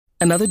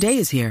Another day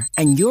is here,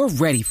 and you're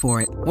ready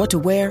for it. What to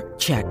wear?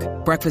 Check.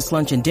 Breakfast,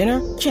 lunch, and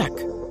dinner? Check.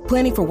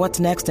 Planning for what's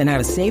next and how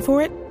to save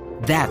for it?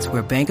 That's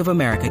where Bank of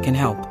America can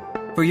help.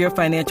 For your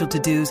financial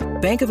to-dos,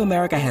 Bank of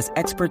America has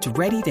experts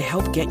ready to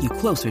help get you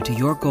closer to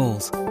your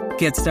goals.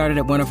 Get started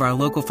at one of our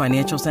local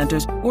financial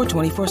centers or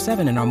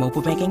 24/7 in our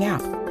mobile banking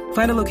app.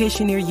 Find a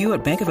location near you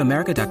at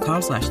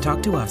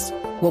bankofamerica.com/talktous.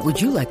 What would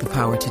you like the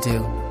power to do?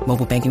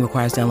 Mobile banking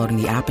requires downloading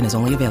the app and is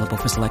only available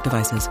for select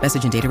devices.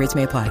 Message and data rates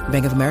may apply.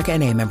 Bank of America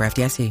N.A., member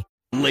FDIC.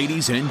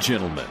 Ladies and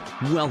gentlemen,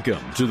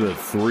 welcome to the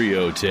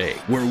 3-0 Take,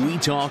 where we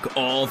talk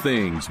all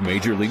things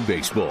Major League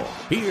Baseball.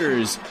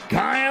 Here's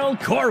Kyle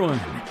Corwin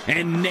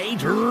and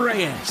Nate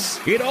Reyes.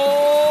 It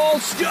all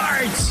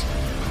starts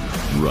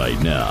right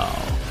now.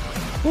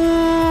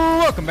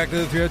 Welcome back to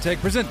the 3-0 Take,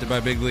 presented by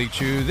Big League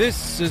Chew.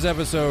 This is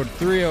episode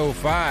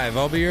 305.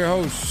 I'll be your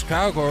host,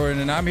 Kyle Corwin,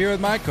 and I'm here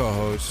with my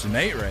co-host,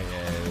 Nate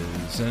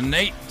Reyes. And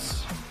Nate.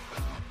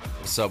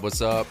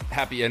 What's up?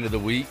 Happy end of the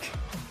week.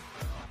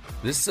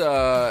 Has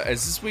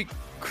this week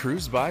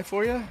cruised by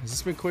for you? Has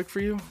this been quick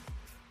for you?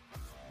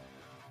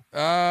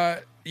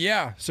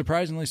 Yeah,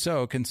 surprisingly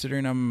so,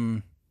 considering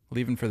I'm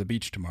leaving for the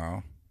beach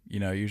tomorrow. You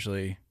know,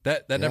 usually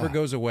that never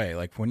goes away.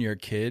 Like when you're a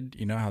kid,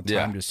 you know how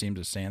time just seems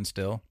to stand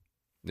still?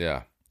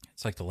 Yeah.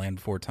 It's like the land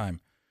before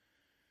time.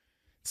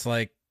 It's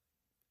like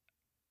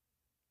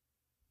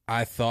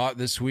I thought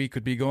this week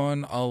would be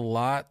going a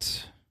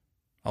lot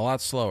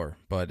slower,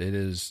 but it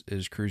is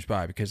cruised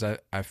by because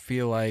I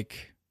feel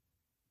like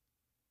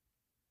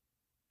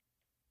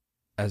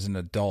as an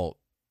adult,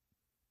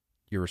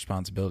 your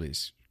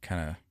responsibilities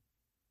kind of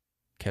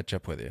catch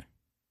up with you.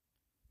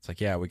 It's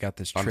like, yeah, we got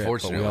this trip,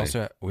 but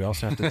we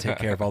also have to take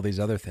care of all these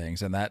other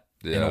things, and that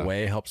in a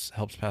way helps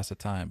pass the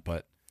time.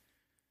 But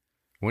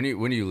when do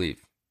you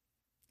leave?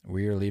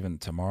 We are leaving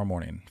tomorrow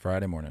morning,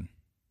 Friday morning.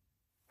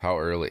 How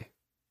early?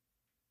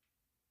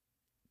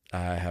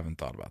 I haven't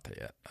thought about that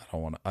yet.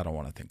 I don't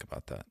want to think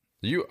about that.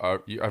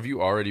 Have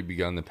you already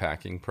begun the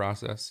packing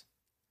process?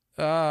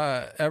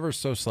 Ever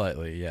so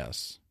slightly,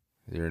 yes.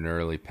 You're an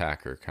early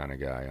packer kind of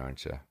guy,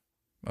 aren't you?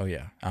 Oh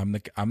yeah, I'm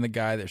the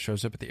guy that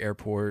shows up at the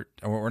airport.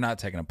 We're not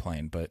taking a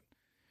plane, but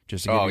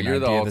just to give you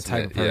an idea of the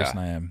type of person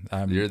I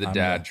am. You're the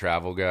dad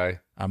travel guy.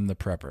 I'm the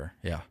prepper.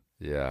 Yeah.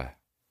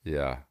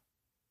 Yeah.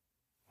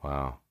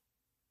 Wow.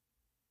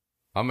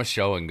 I'm a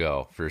show and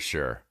go for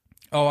sure.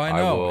 Oh, I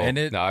know, I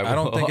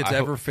don't think it's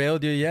ever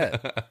failed you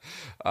yet.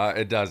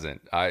 It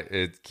doesn't.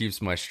 It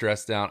keeps my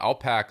stress down. I'll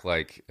pack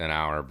like an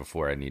hour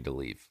before I need to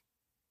leave,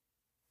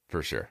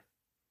 for sure.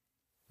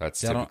 That's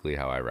typically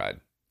how I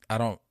ride. I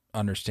don't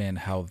understand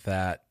how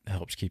that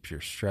helps keep your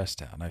stress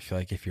down. I feel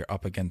like if you're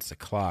up against the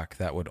clock,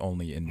 that would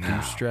only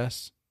induce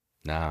stress.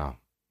 No,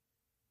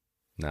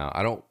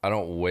 I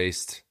don't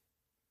waste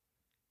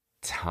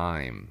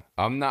time.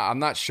 I'm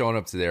not showing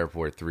up to the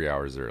airport 3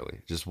 hours early.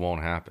 It just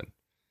won't happen.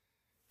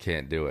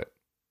 Can't do it.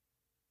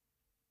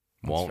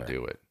 Won't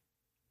do it.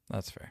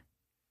 That's fair.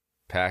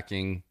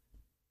 Packing.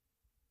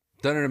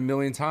 Done it a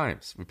million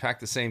times. We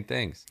pack the same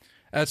things.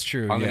 That's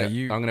true. I'm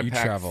gonna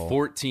pack travel.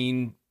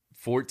 14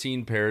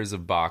 pairs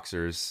of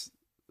boxers,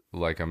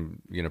 like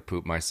I'm gonna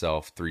poop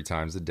myself 3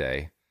 times a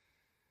day,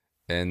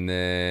 and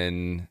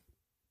then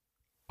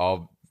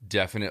I'll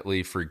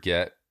definitely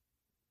forget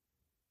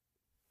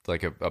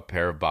like a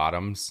pair of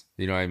bottoms.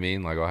 You know what I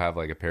mean? Like I'll have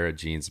like a pair of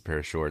jeans, a pair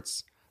of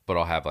shorts, but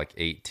I'll have like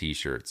 8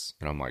 t-shirts,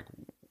 and I'm like,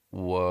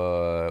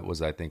 what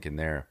was I thinking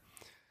there?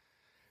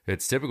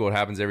 It's typical. It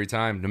happens every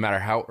time, no matter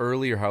how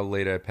early or how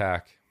late I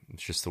pack.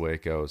 It's just the way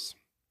it goes.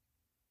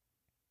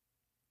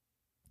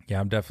 Yeah,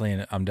 I'm definitely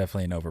an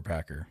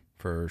overpacker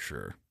for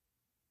sure.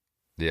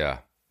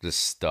 Yeah,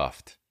 just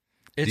stuffed.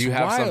 Do you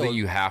have something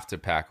you have to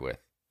pack with?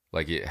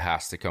 Like it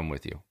has to come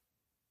with you.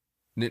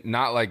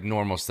 Not like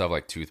normal stuff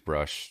like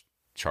toothbrush,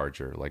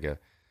 charger, like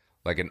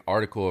an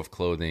article of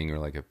clothing or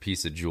like a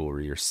piece of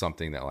jewelry or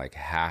something that like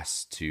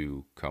has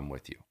to come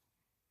with you.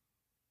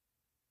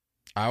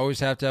 I always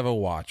have to have a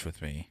watch with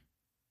me.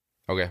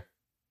 Okay.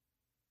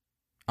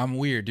 I'm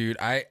weird, dude.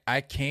 I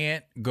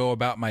can't go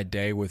about my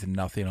day with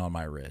nothing on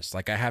my wrist.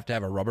 Like I have to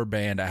have a rubber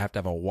band. I have to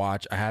have a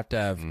watch. I have to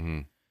have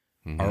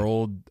our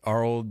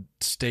old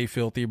Stay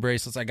Filthy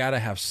bracelets. I got to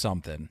have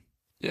something.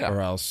 Yeah. Or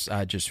else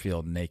I just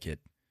feel naked.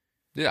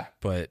 Yeah.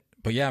 But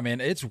yeah, man,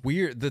 it's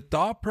weird. The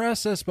thought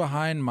process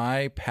behind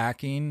my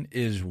packing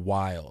is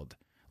wild.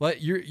 Like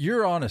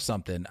you're onto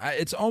something.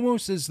 It's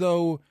almost as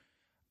though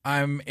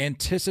I'm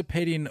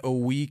anticipating a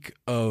week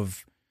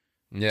of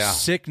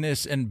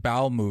sickness and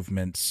bowel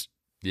movements.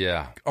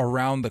 Yeah.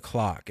 Around the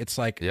clock. It's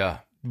like,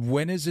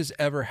 when has this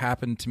ever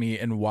happened to me,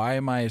 and why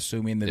am I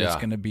assuming that it's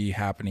going to be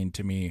happening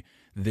to me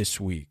this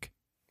week?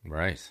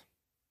 Right.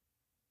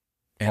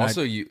 And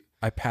also,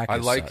 I pack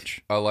as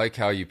such. I like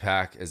how you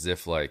pack as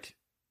if like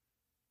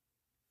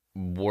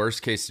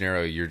worst case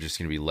scenario, you're just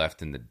going to be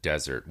left in the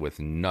desert with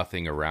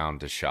nothing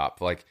around to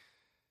shop. Like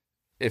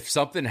if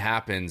something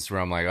happens where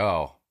I'm like,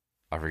 oh,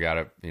 I forgot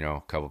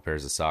a couple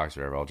pairs of socks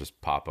or whatever, I'll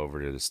just pop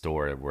over to the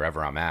store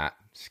wherever I'm at,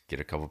 just get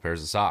a couple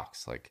pairs of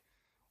socks, like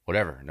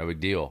whatever, no big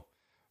deal.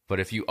 But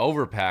if you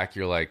overpack,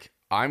 you're like,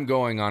 I'm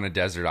going on a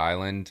desert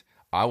island.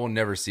 I will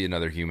never see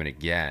another human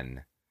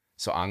again.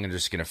 So I'm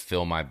just going to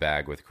fill my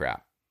bag with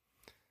crap.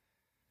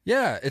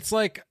 Yeah, it's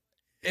like,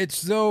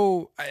 it's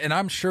though, and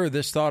I'm sure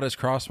this thought has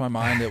crossed my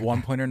mind at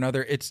one point or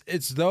another. It's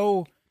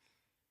though,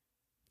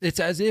 it's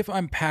as if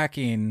I'm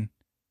packing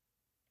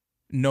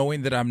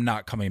knowing that I'm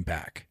not coming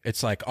back.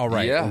 It's like, all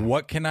right, Yeah.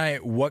 what can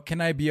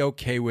I be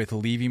okay with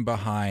leaving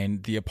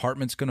behind? The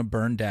apartment's going to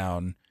burn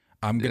down.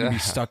 I'm going to be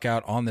stuck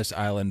out on this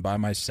island by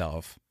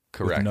myself.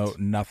 Correct. With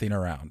nothing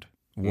around.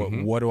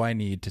 What do I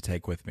need to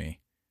take with me?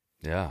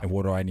 Yeah. And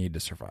what do I need to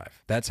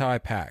survive? That's how I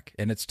pack,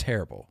 and it's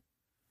terrible.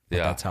 But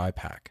Yeah. that's how I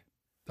pack.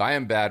 I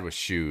am bad with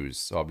shoes.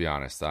 So I'll be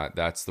honest.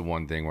 That's the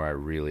one thing where I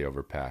really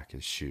overpack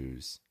is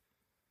shoes.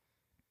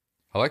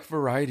 I like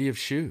variety of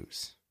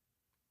shoes.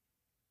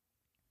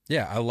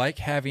 Yeah, I like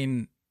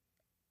having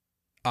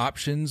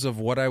options of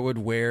what I would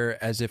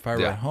wear as if I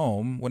were Yeah. at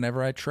home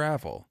whenever I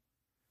travel.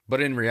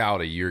 But in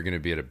reality, you're going to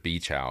be at a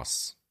beach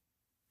house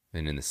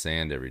and in the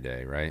sand every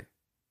day, right?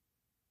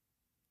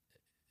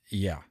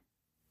 Yeah.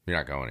 You're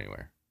not going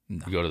anywhere.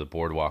 No. You go to the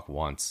boardwalk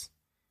once,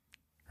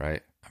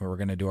 right? I mean, we're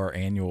going to do our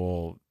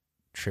annual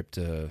trip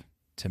to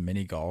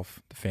mini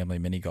golf, the family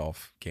mini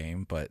golf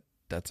game, but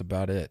that's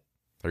about it.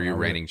 Are you All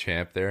right. reigning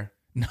champ there?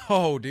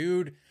 No,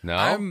 dude.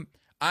 No?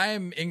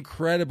 I'm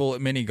incredible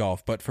at mini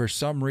golf, but for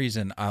some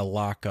reason I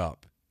lock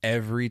up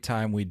every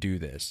time we do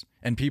this.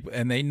 And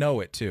they know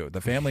it too.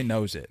 The family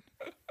knows it.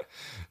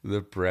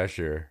 The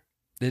pressure.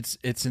 It's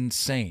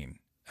insane.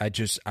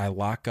 I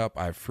lock up,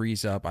 I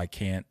freeze up, I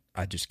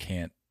just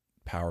can't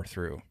power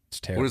through. It's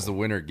terrible. What does the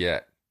winner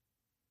get?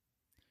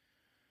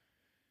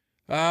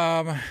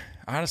 I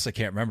honestly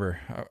can't remember.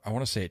 I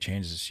want to say it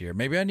changes this year.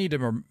 Maybe I need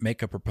to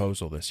make a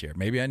proposal this year.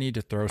 Maybe I need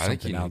to throw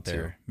think something you out need to.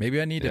 there. Maybe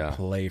I need Yeah. to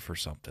play for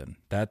something.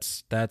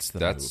 That's the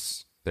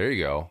move. There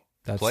you go.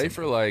 That's Play the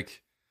for move.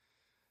 like,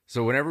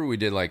 so whenever we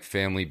did like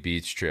family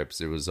beach trips,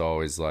 it was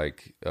always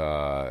like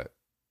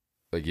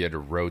you had to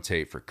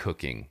rotate for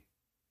cooking.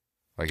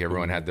 Like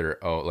everyone had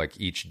their own, like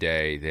each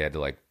day they had to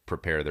like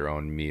prepare their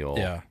own meal.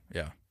 Yeah.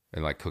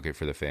 And like cook it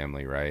for the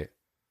family, right?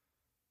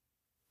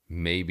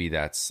 Maybe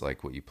that's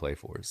like what you play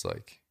for. Is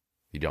like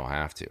you don't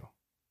have to,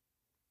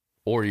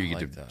 or you I get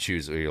like to that.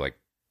 choose, or you like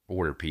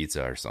order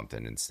pizza or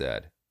something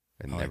instead,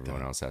 and I like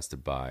everyone that. else has to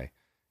buy.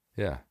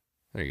 Yeah,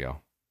 there you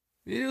go.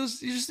 You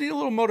just need a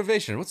little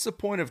motivation. What's the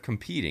point of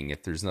competing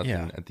if there's nothing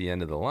Yeah. at the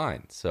end of the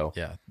line? So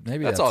Yeah.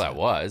 Maybe that's all that it.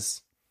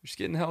 was. You're just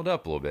getting held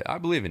up a little bit. I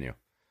believe in you.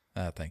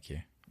 Thank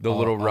you. The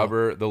little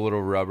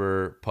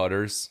rubber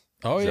putters.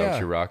 Oh, Is that yeah. what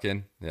you're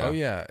rocking? Yeah. Oh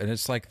yeah, and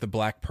it's like the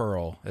Black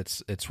Pearl.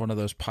 It's one of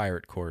those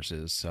pirate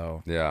courses.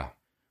 So Yeah.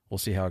 we'll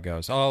see how it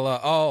goes.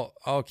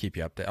 I'll keep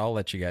you updated. I'll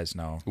let you guys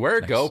know. Wear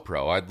a next-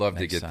 GoPro. I'd love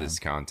to next get this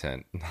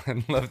content.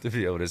 I'd love to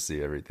be able to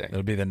see everything.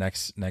 It'll be the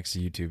next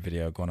YouTube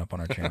video going up on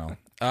our channel.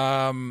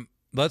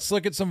 Let's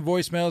look at some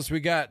voicemails. We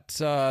got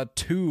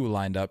 2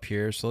 lined up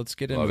here, so let's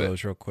get into Love it.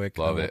 those real quick.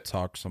 Love and we'll it.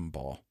 talk some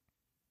ball.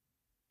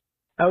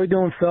 How we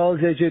doing,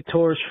 fellas? AJ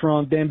Torres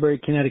from Danbury,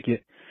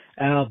 Connecticut.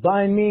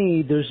 By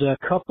me, there's a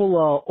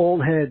couple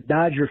old-head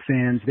Dodger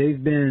fans.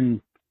 They've been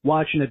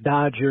watching the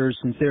Dodgers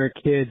since they were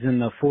kids in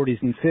the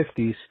 40s and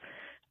 50s.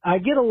 I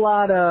get a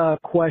lot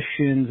of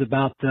questions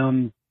about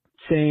them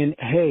saying,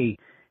 hey,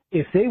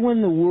 if they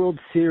win the World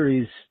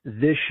Series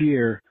this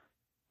year,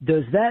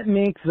 does that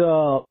make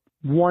the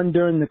one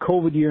during the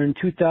COVID year in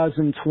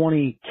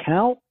 2020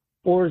 count,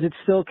 or is it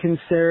still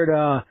considered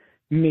a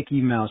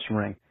Mickey Mouse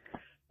ring?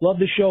 Love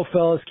the show,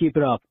 fellas. Keep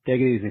it up. Take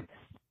it easy.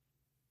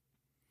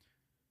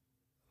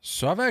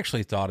 So I've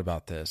actually thought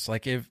about this.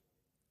 Like, if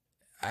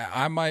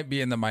I might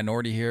be in the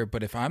minority here,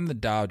 but if I'm the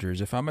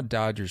Dodgers, if I'm a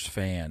Dodgers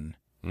fan,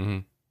 Mm-hmm.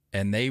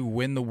 and they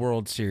win the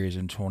World Series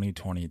in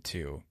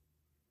 2022,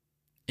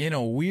 in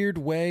a weird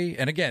way,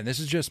 and again, this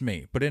is just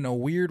me, but in a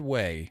weird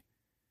way,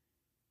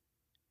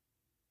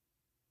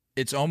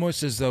 it's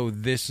almost as though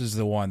this is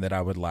the one that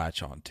I would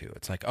latch on to.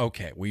 It's like,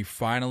 okay, we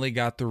finally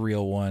got the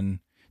real one.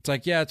 It's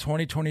like, yeah,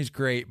 2020 is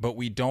great, but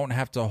we don't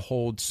have to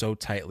hold so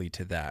tightly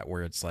to that,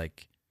 where it's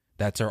like,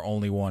 that's our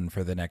only one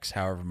for the next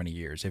however many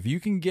years. If you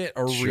can get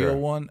a Sure. real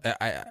one,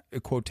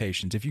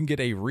 quotations, if you can get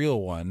a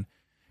real one,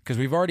 because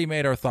we've already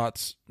made our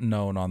thoughts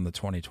known on the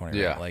 2020.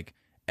 Yeah. Right? Like,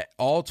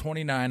 all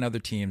 29 other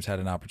teams had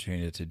an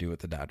opportunity to do what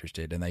the Dodgers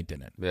did, and they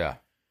didn't. Yeah.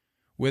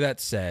 With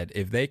that said,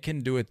 if they can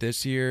do it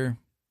this year,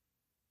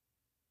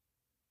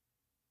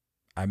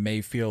 I may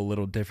feel a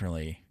little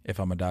differently if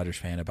I'm a Dodgers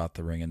fan about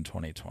the ring in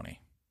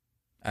 2020.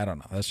 I don't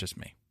know. That's just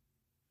me.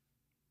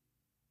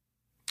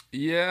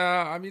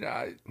 Yeah. I mean,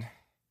 I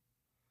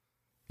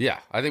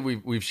think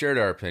we've shared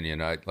our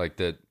opinion. I like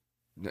that.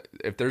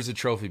 If there's a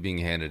trophy being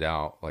handed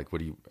out, like, what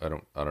do you? I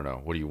don't know.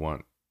 What do you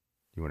want?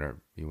 You want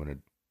to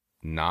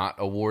not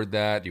award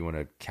that? Do you want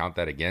to count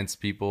that against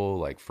people,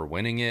 like, for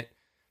winning it?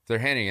 If they're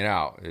handing it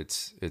out,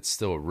 it's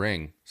still a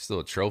ring, still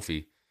a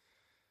trophy.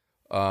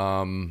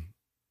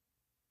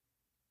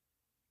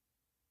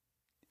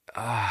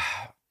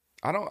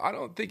 I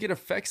don't think it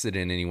affects it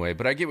in any way,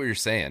 but I get what you're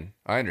saying.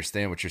 I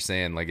understand what you're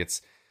saying. Like,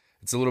 it's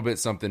a little bit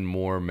something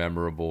more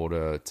memorable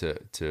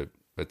to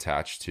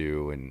attached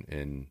to,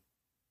 and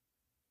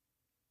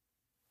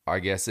I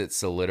guess it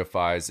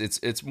solidifies.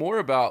 It's more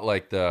about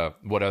like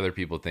what other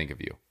people think of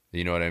you.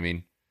 You know what I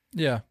mean?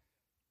 Yeah.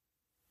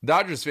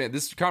 Dodgers fan,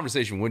 this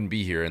conversation wouldn't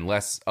be here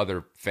unless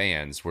other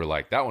fans were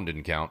like, that one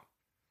didn't count.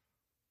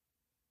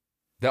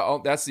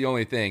 That's the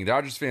only thing.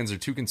 Dodgers fans are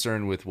too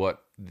concerned with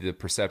what the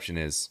perception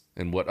is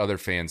and what other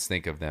fans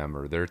think of them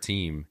or their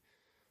team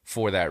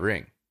for that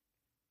ring.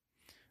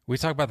 We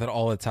talk about that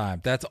all the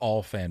time. That's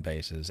all fan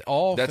bases.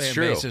 All That's fan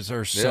true. bases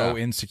are so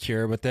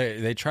insecure, but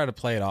they try to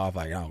play it off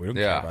like, oh, we don't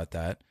care about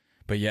that.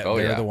 But yet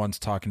they're the ones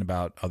talking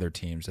about other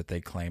teams that they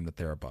claim that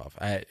they're above.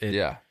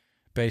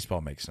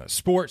 Baseball makes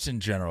sports in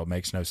general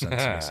makes no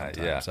sense to me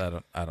sometimes.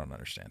 I don't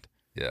understand.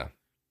 Yeah.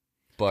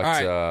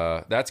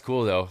 But that's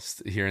cool though,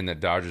 hearing that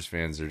Dodgers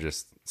fans are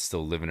just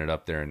still living it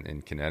up there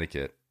in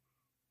Connecticut,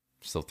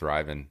 still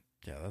thriving.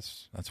 Yeah,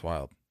 that's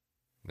wild.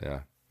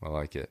 Yeah, I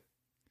like it.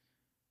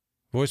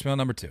 Voicemail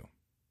number 2.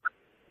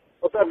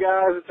 What's up,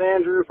 guys? It's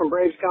Andrew from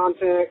Braves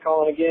Content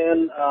calling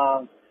again.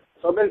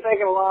 So I've been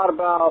thinking a lot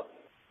about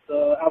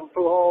the Albert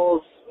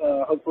Pujols,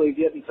 hopefully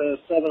getting to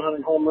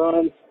 700 home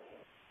runs.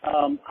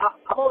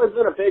 I've always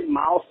been a big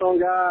milestone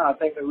guy. I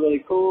think they're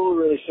really cool.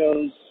 Really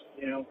shows,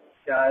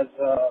 guys,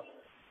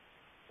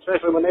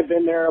 especially when they've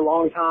been there a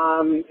long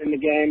time in the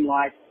game,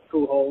 like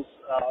Pujols.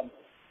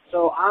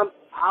 So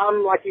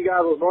I'm like you guys.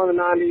 I was born in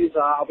the '90s.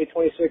 I'll be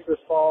 26 this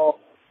fall.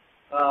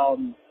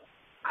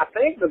 I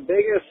think the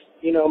biggest,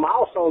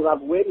 milestones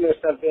I've witnessed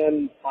have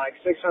been like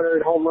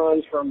 600 home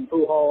runs from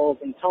Pujols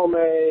and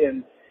Tomei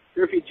and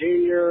Griffey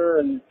Jr.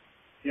 and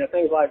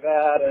things like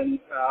that. And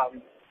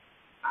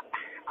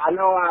I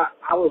know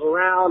I was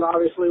around,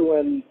 obviously,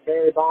 when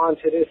Barry Bonds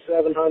hit his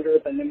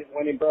 700th and then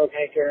when he broke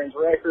Hank Aaron's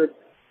record.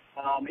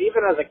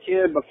 Even as a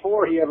kid,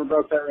 before he ever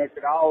broke that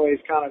record, I always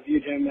kind of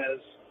viewed him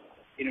as,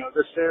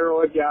 the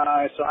steroid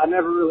guy. So I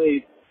never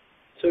really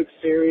took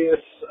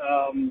serious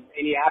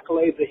any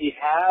accolades that he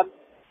had.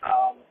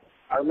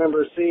 I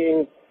remember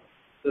seeing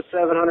the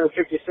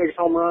 756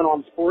 home run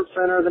on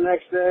SportsCenter the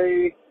next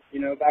day,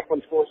 back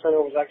when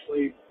SportsCenter was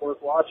actually worth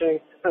watching.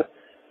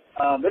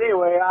 But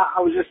anyway,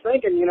 I was just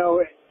thinking,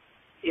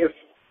 if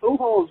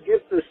Pujols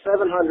gets this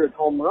 700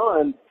 home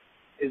run,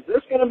 is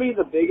this going to be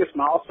the biggest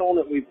milestone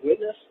that we've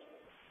witnessed?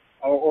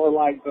 Or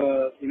like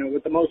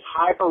with the most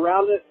hype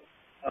around it?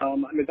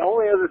 The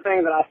only other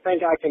thing that I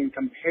think I can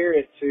compare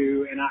it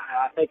to, and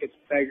I think it's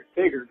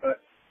bigger, but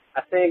I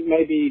think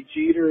maybe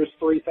Jeter's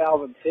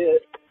 3,000th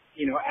hit,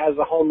 as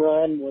a home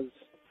run was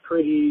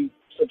pretty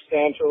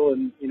substantial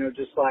and,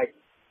 just like,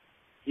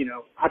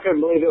 I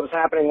couldn't believe it was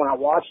happening when I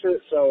watched it.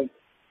 So,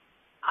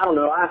 I don't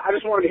know. I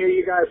just wanted to hear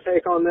you guys'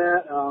 take on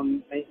that.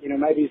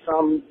 Maybe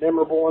some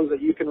memorable ones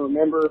that you can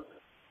remember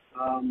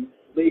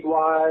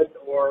league-wide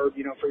or,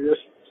 for your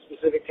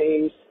specific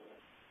teams.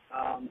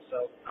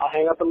 So I'll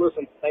hang up and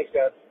listen. Thanks,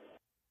 guys.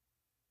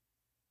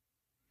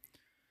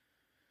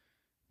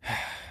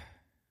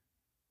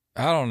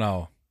 I don't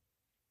know.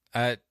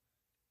 I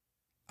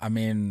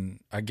mean,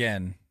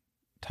 again,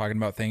 talking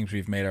about things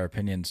we've made our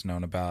opinions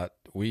known about,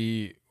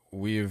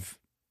 we've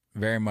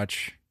very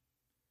much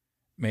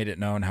made it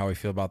known how we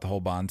feel about the whole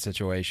Bond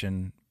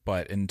situation.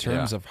 But in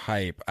terms of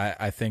hype,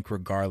 I think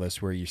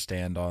regardless where you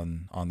stand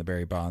on the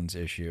Barry Bonds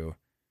issue,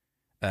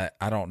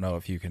 I don't know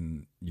if you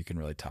can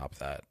really top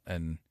that.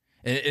 And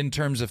in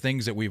terms of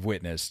things that we've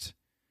witnessed,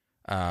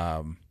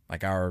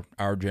 like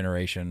our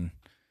generation,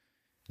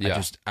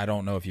 I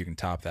don't know if you can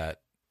top that.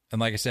 And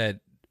like I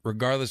said,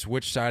 regardless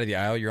which side of the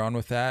aisle you're on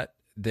with that,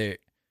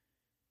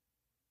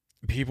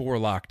 people were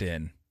locked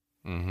in.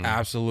 Mm-hmm.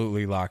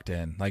 Absolutely locked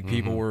in. Like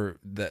people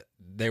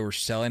they were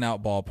selling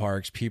out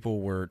ballparks.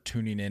 People were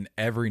tuning in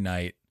every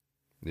night.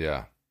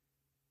 Yeah.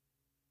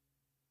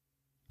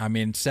 I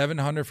mean,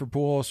 700 for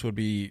Pujols would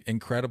be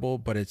incredible,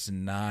 but it's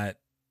not.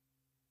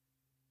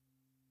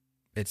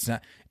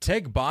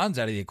 Take Bonds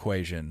out of the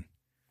equation.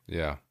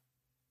 Yeah.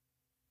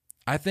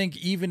 I think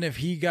even if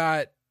he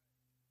got,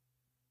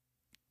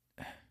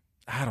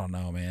 I don't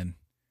know, man.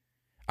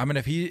 I mean,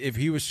 if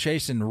he was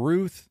chasing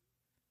Ruth,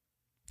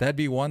 that'd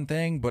be one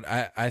thing, but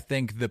I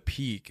think the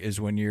peak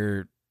is when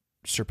you're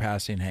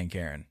surpassing Hank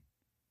Aaron.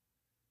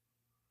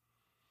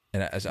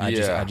 And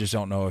I just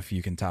don't know if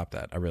you can top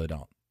that. I really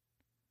don't.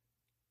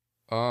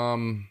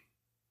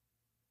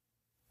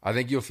 I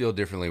think you'll feel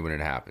differently when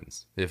it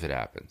happens, if it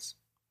happens.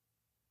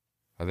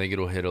 I think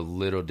it'll hit a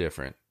little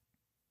different.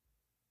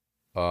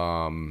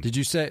 Did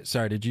you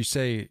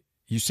say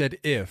you said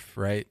if,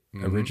 right?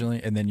 Mm-hmm.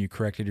 Originally, and then you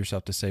corrected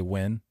yourself to say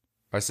when?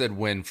 I said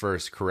when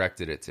first,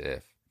 corrected it to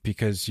if.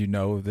 Because you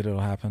know that it'll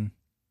happen?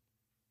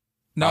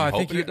 No, I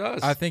think it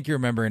does. I think you're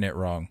remembering it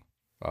wrong.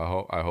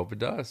 I hope it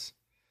does.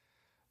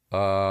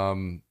 I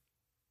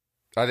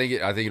think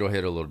it'll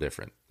hit a little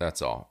different.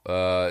 That's all.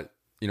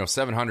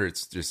 700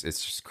 it's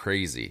just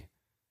crazy.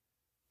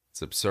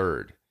 It's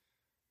absurd.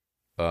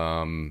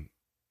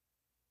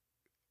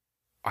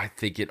 I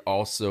think it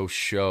also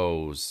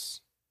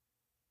shows,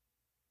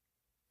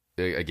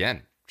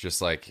 again,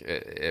 just like,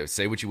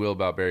 say what you will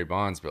about Barry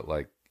Bonds, but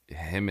like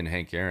him and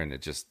Hank Aaron,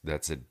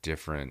 that's a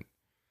different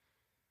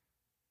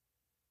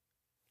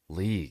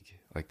league.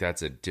 Like,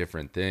 that's a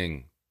different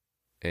thing.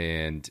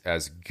 And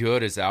as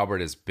good as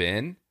Albert has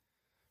been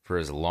for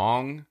as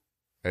long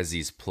as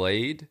he's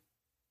played,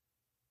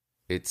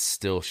 it's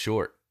still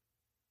short.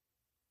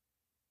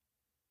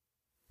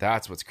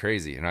 That's what's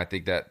crazy. And I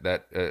think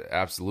that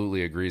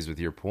absolutely agrees with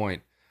your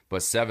point.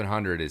 But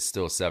 700 is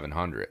still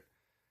 700.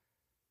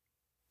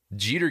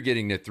 Jeter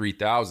getting to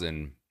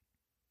 3,000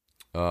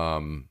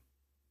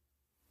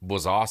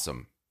 was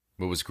awesome.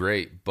 It was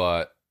great.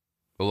 But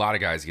a lot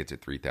of guys get to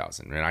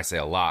 3,000. And I say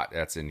a lot.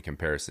 That's in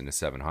comparison to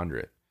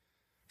 700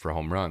 for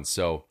home runs.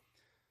 So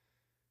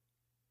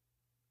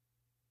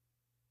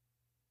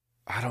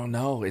I don't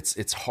know.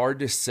 It's hard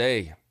to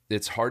say.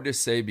 It's hard to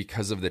say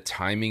because of the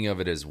timing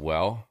of it as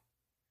well.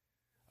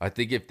 I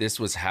think if this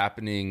was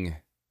happening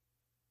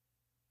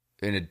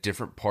in a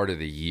different part of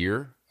the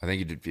year, I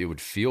think it would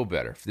feel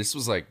better. If this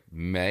was like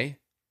May,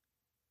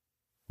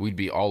 we'd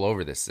be all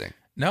over this thing.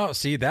 No,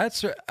 see,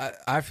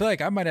 I feel like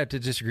I might have to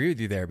disagree with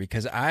you there,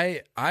 because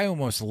I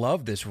almost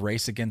love this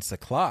race against the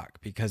clock,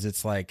 because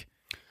it's like,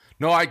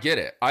 no, I get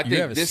it. I you think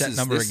have a set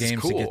number of games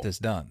cool to get this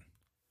done.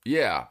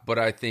 Yeah, but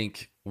I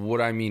think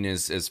what I mean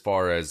is, as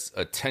far as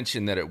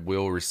attention that it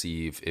will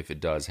receive if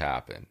it does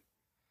happen.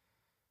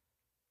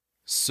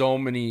 So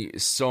many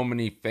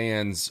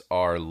fans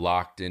are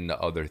locked into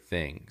other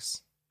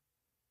things.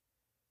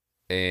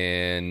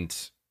 And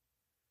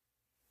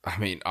I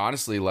mean,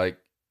 honestly, like,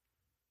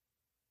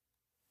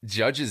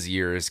 Judge's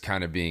year is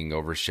kind of being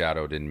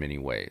overshadowed in many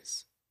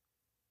ways.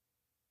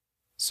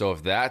 So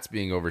if that's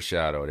being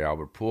overshadowed,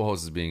 Albert Pujols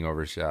is being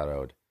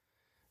overshadowed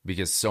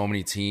because so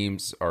many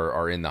teams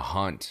are in the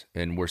hunt,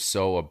 and we're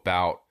so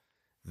about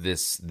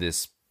this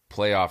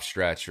playoff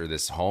stretch or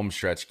this home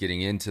stretch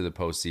getting into the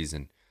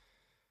postseason.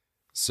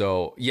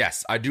 So,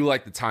 yes, I do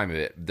like the time of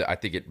it. I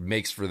think it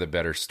makes for the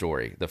better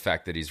story, the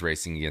fact that he's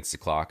racing against the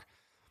clock.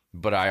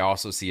 But I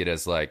also see it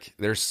as like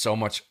there's so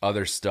much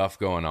other stuff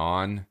going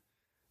on,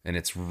 and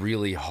it's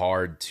really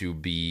hard to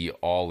be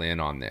all in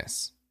on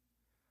this.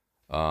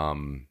 I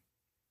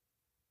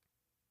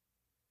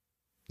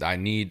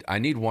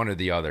need one or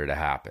the other to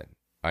happen.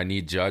 I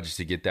need Judge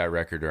to get that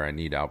record, or I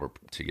need Albert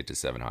to get to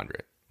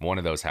 700. One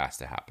of those has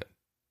to happen.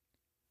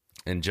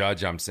 And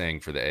Judge, I'm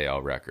saying for the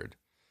AL record.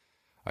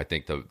 I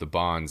think the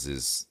Bonds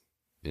is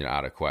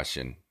out of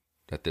question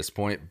at this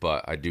point,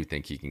 but I do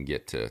think he can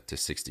get to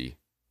 60,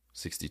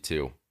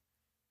 62.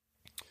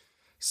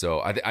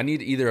 So I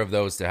need either of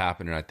those to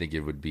happen, and I think it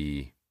would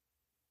be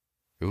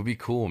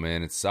cool,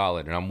 man. It's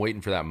solid, and I'm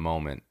waiting for that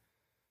moment.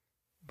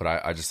 But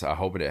I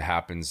hope it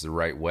happens the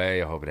right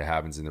way. I hope it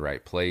happens in the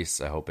right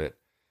place. I hope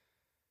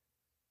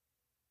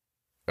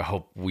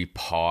we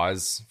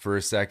pause for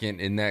a second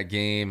in that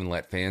game and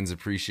let fans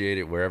appreciate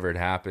it wherever it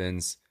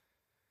happens.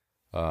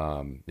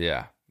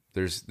 Yeah,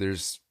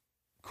 there's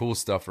cool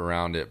stuff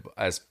around it.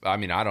 I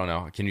don't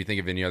know. Can you think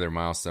of any other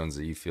milestones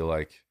that you feel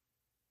like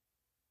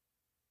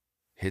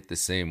hit the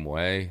same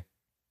way?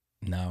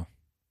 No.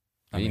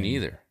 Me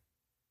neither.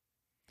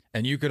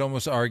 And you could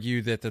almost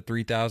argue that the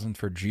 3,000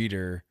 for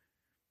Jeter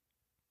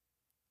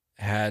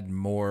had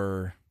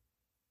more,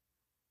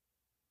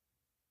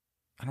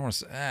 I don't want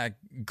to say,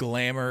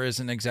 glamour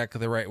isn't exactly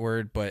the right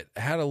word, but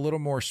had a little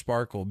more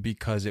sparkle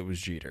because it was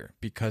Jeter,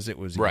 because it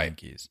was the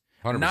Yankees.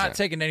 100%. Not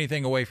taking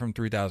anything away from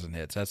 3,000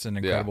 hits. That's an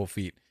incredible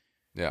feat.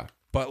 Yeah.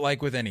 But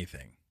like with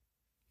anything,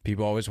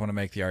 people always want to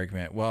make the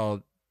argument,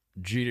 well,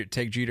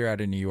 take Jeter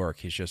out of New York.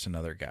 He's just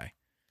another guy.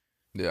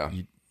 Yeah.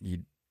 You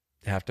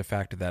have to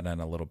factor that in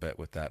a little bit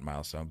with that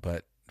milestone.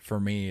 But for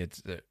me,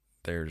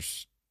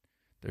 there's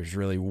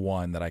really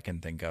one that I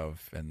can think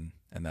of, and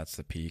that's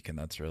the peak, and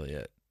that's really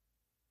it.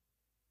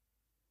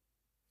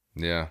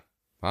 Yeah.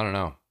 I don't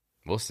know.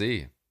 We'll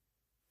see.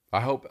 I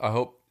hope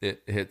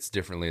it hits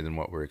differently than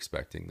what we're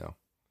expecting, though.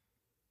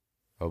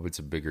 I hope it's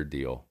a bigger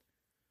deal.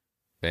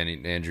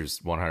 And Andrew's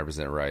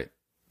 100% right.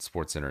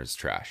 SportsCenter is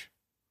trash.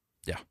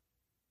 Yeah.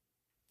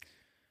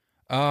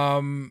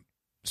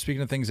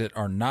 Speaking of things that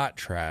are not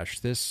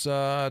trash, this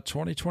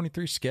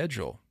 2023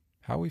 schedule,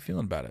 how are we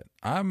feeling about it?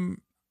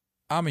 I'm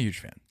a huge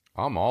fan.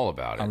 I'm all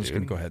about it. I'm just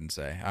going to go ahead and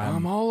say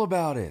I'm all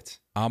about it.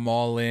 I'm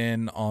all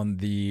in on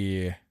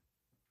the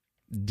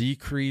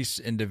decrease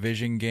in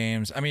division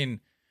games. I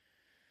mean,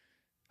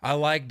 I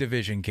like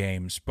division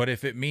games, but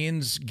if it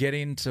means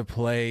getting to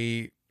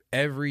play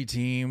every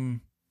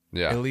team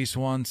at least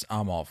once,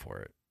 I'm all for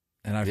it.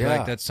 And I feel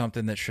like that's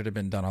something that should have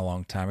been done a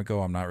long time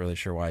ago. I'm not really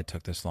sure why it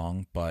took this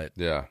long, but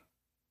yeah,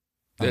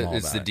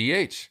 it's the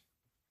DH.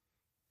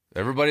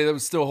 Everybody that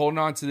was still holding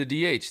on to the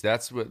DH.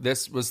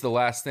 This was the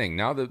last thing.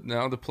 Now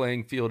the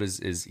playing field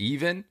is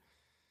even.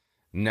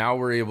 Now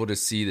we're able to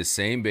see the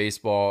same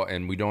baseball,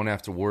 and we don't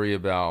have to worry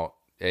about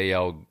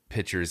AL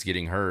pitchers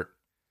getting hurt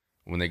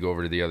when they go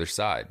over to the other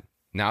side.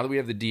 Now that we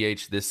have the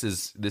DH, this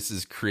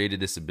has created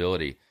this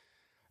ability.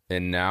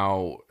 And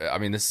now, I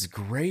mean, this is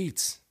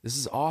great. This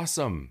is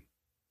awesome.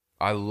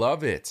 I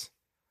love it.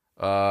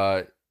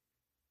 I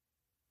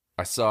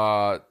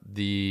saw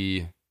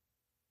the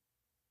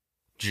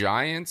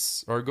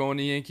Giants are going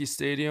to Yankee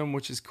Stadium,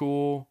 which is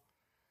cool.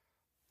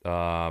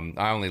 I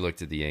only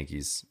looked at the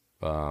Yankees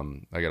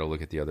I got to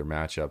look at the other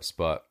matchups,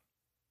 but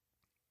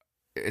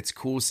it's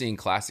cool seeing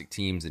classic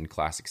teams in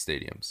classic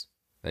stadiums.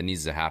 That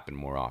needs to happen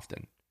more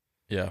often.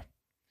 Yeah.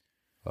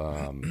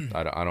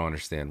 I don't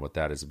understand what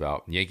that is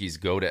about. Yankees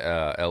go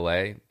to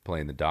LA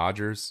playing the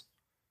Dodgers.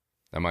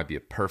 That might be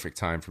a perfect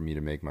time for me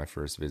to make my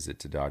first visit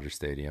to Dodger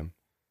Stadium.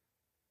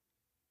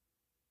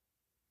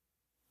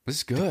 This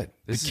is good.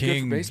 This is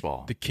good for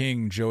baseball. The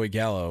King, Joey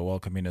Gallo,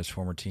 welcoming his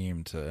former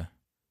team to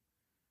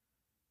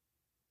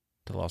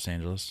Los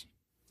Angeles.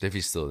 If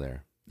he's still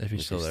there. If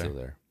he's still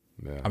there.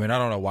 Yeah. I mean, I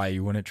don't know why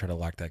you wouldn't try to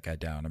lock that guy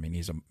down. I mean,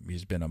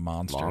 he's been a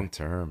monster. Long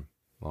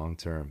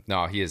term.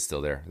 No, he is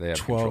still there. They have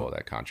control of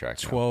that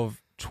contract.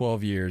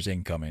 12 years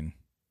incoming.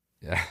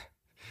 Yeah.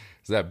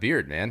 It's that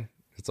beard, man.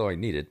 That's all he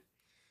needed.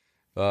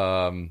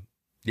 Yeah,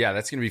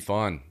 that's going to be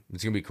fun.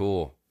 It's going to be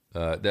cool.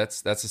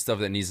 That's the stuff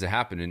that needs to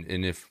happen.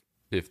 And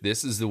if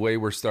this is the way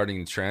we're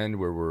starting to trend,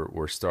 where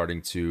we're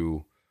starting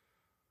to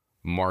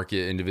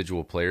market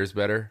individual players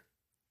better,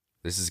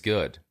 this is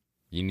good.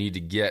 You need to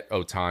get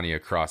Ohtani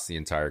across the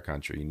entire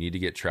country. You need to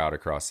get Trout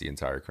across the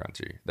entire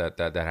country. That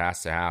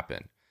has to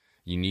happen.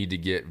 You need to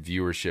get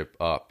viewership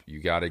up. You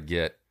got to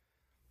get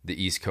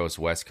the East Coast,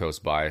 West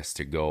Coast bias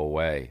to go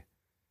away.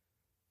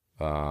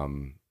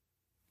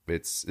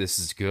 This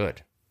is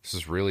good. This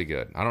is really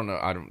good. I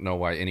don't know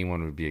why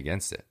anyone would be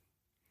against it.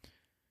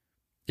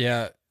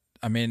 Yeah,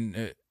 I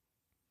mean,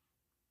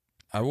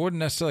 I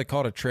wouldn't necessarily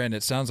call it a trend.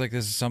 It sounds like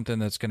this is something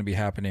that's going to be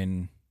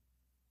happening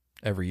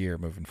every year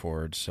moving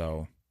forward.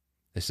 So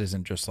this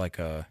isn't just like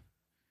a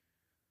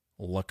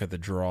luck of the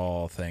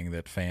draw thing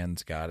that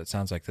fans got. It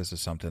sounds like this is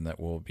something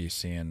that we'll be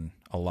seeing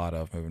a lot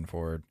of moving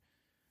forward.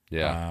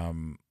 Yeah.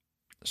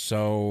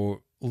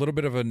 So a little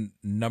bit of a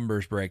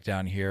numbers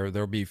breakdown here.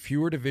 There'll be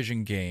fewer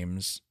division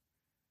games.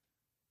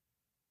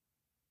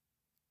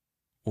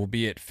 We'll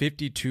be at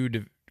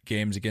 52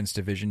 games against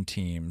division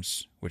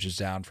teams, which is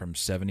down from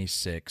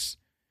 76.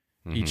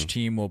 Mm-hmm. Each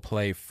team will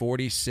play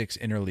 46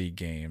 interleague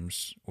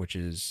games, which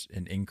is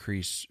an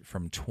increase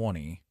from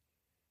 20.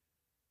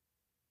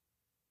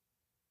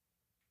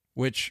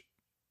 Which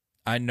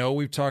I know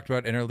we've talked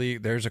about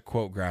interleague. There's a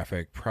quote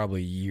graphic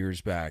probably years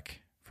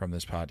back from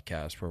this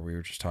podcast where we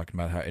were just talking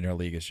about how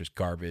interleague is just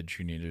garbage.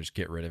 You need to just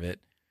get rid of it.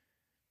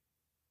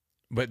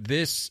 But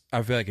this,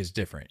 I feel like, is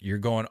different. You're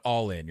going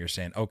all in. You're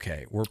saying,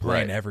 okay, we're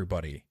playing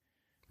everybody.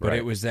 But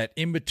it was that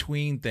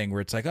in-between thing where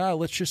it's like,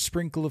 let's just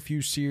sprinkle a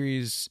few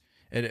series,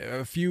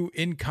 a few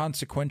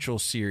inconsequential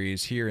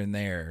series here and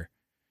there.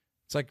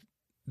 It's like,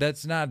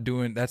 that's not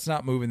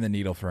moving the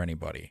needle for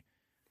anybody.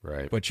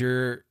 Right. But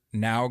you're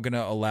now going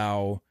to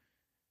allow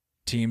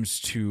teams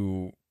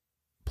to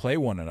play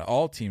one another,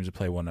 all teams to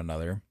play one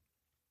another.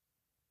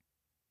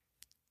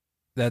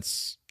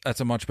 That's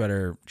a much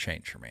better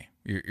change for me.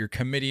 You're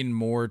committing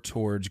more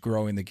towards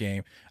growing the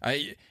game.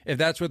 If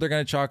that's what they're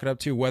going to chalk it up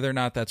to, whether or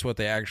not that's what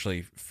they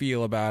actually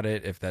feel about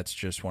it, if that's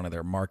just one of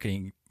their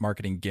marketing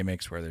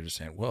gimmicks where they're just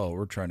saying, well,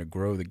 we're trying to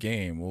grow the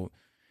game, we'll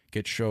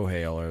get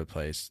Shohei all over the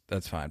place,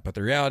 that's fine. But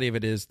the reality of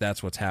it is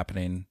that's what's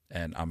happening,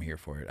 and I'm here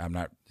for it. I'm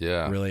not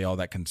really all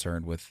that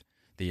concerned with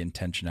the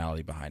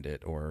intentionality behind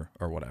it or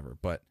whatever.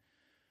 But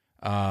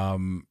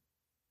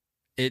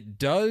it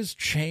does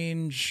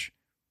change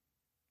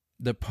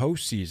the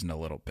postseason a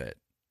little bit.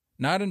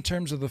 Not in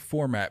terms of the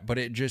format, but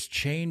it just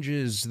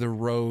changes the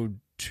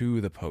road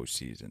to the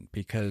postseason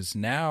because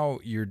now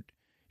you're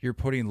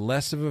putting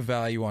less of a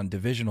value on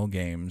divisional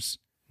games,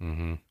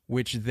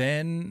 which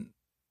then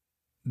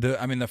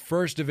the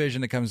first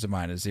division that comes to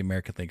mind is the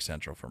American League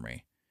Central for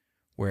me,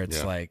 where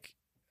it's like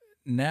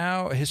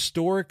now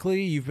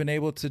historically you've been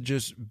able to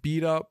just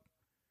beat up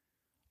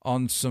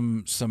on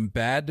some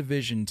bad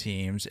division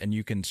teams and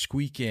you can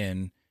squeak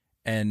in.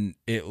 And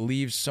it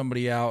leaves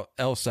somebody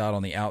else out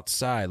on the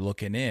outside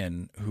looking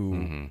in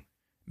who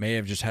may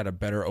have just had a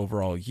better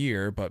overall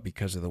year, but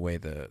because of the way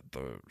the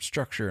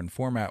structure and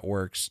format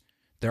works,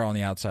 they're on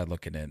the outside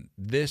looking in.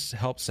 This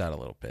helps out a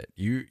little bit.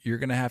 You're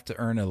going to have to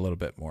earn a little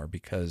bit more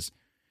because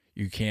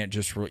you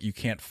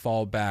can't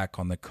fall back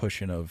on the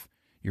cushion of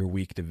your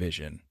weak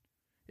division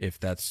if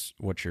that's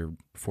what you're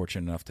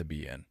fortunate enough to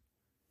be in.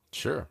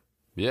 Sure.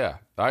 Yeah,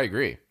 I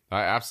agree.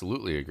 I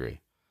absolutely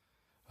agree.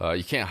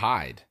 You can't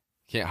hide.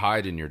 Can't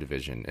hide in your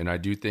division. And I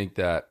do think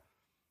that,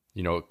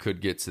 it could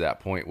get to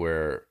that point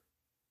where,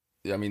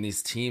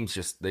 these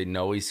teams they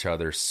know each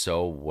other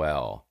so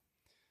well.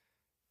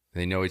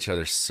 And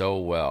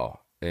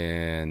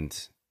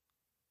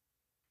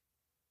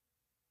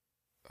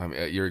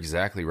you're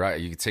exactly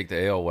right. You could take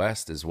the AL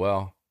West as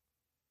well.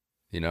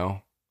 It's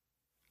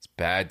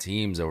bad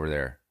teams over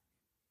there.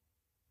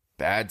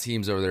 Bad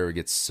teams over there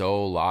get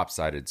so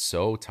lopsided,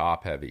 so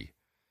top heavy.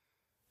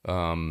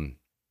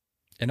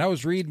 And I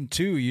was reading,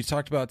 too, you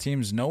talked about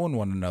teams knowing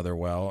one another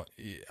well.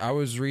 I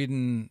was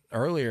reading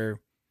earlier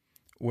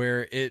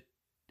where it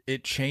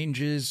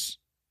changes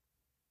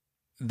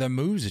the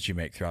moves that you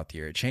make throughout the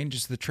year. It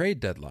changes the trade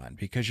deadline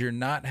because you're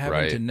not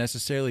having to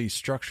necessarily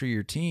structure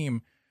your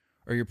team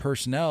or your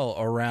personnel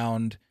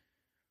around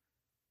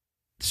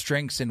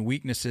strengths and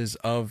weaknesses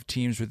of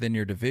teams within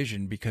your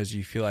division because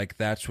you feel like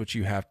that's what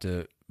you have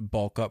to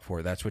bulk up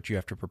for. That's what you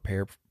have to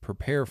prepare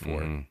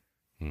for.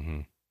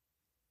 Mm-hmm.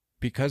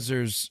 Because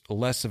there's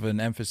less of an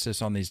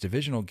emphasis on these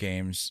divisional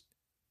games,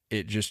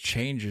 it just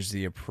changes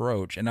the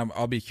approach. And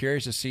I'll be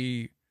curious to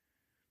see.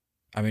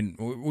 I mean,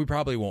 we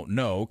probably won't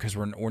know because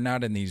we're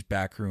not in these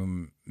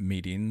backroom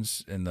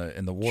meetings in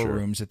the war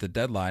rooms at the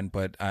deadline.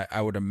 But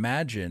I would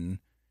imagine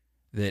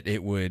that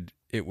it would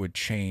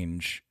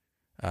change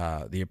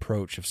the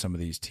approach of some of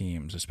these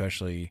teams,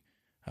 especially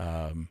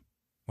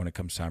when it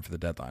comes time for the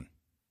deadline.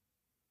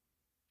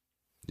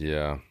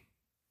 Yeah.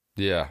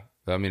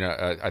 I mean,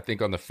 I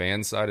think on the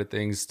fan side of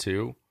things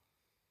too,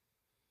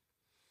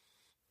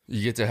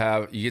 you get to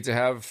have.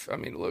 I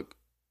mean, look,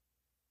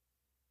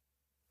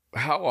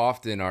 how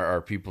often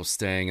are people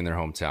staying in their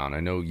hometown? I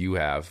know you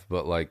have,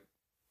 but like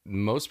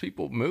most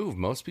people move,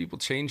 most people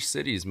change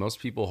cities, most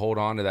people hold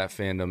on to that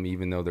fandom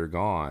even though they're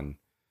gone.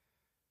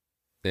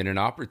 And an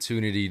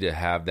opportunity to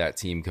have that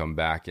team come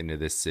back into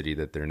this city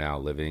that they're now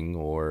living,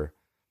 or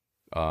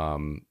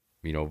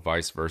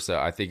vice versa.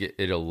 I think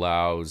it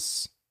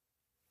allows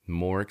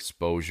more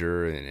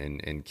exposure,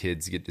 and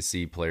kids get to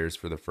see players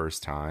for the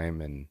first time.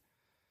 And,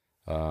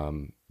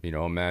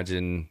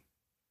 imagine,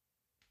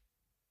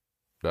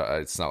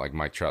 it's not like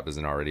Mike Trout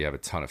doesn't already have a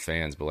ton of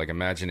fans, but like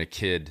imagine a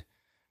kid,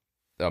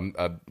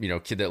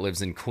 kid that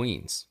lives in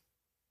Queens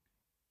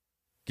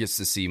gets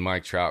to see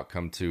Mike Trout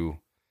come to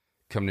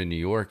New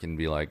York and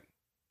be like,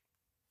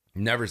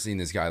 never seen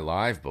this guy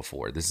live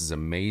before. This is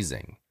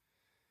amazing.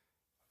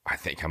 I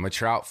think I'm a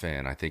Trout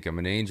fan. I think I'm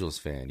an Angels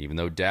fan. Even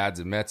though Dad's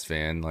a Mets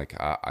fan, like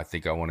I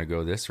think I want to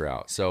go this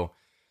route. So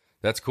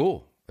that's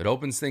cool. It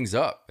opens things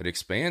up. It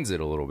expands it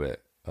a little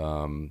bit.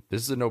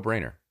 This is a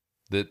no-brainer.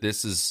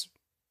 This is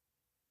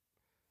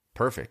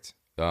perfect.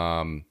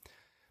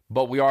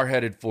 But we are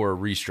headed for a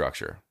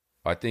restructure.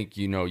 I think,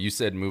 you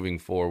said moving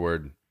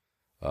forward,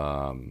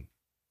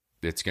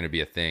 it's going to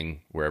be a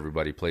thing where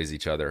everybody plays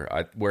each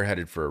other. We're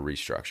headed for a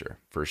restructure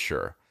for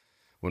sure.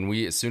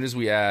 As soon as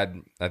we add,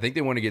 I think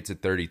they want to get to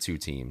 32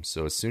 teams.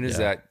 So as soon as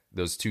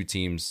those two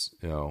teams,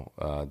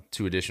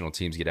 two additional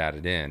teams get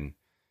added in,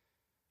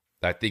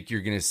 I think you're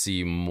going to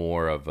see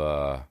more of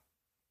a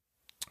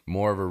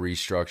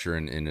restructure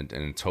and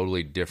a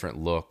totally different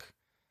look.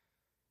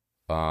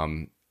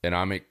 And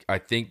I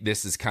think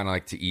this is kind of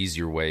like to ease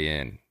your way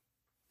in,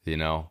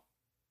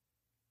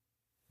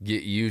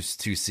 get used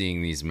to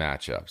seeing these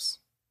matchups.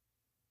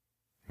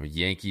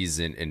 Yankees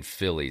and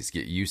Phillies,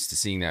 get used to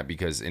seeing that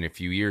because in a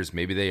few years,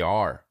 maybe they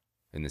are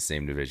in the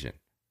same division.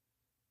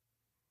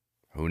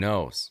 Who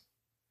knows?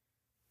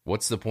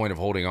 What's the point of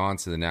holding on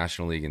to the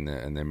National League and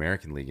the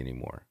American League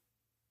anymore?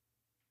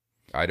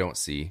 I don't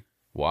see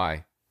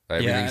why.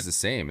 Everything's the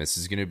same. This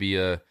is going to be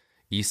a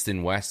East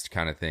and West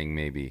kind of thing,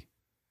 maybe.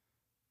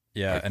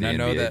 Yeah, like and I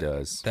know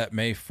NBA that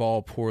may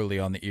fall poorly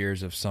on the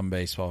ears of some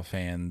baseball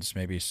fans,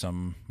 maybe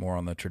some more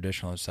on the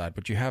traditionalist side.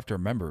 But you have to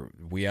remember,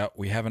 we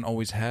haven't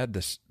always had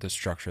the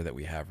structure that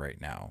we have right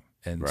now.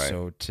 And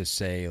so to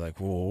say like,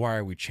 well, why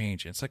are we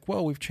changing? It's like,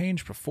 well, we've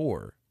changed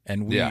before,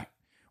 and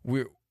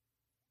we're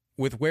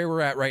with where we're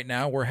at right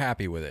now, we're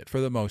happy with it for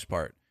the most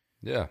part.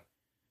 Yeah.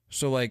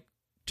 So like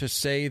to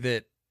say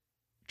that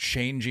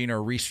changing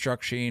or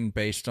restructuring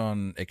based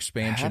on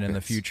expansion in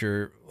the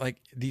future, like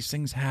these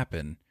things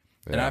happen.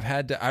 Yeah.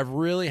 And I've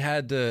really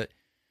had to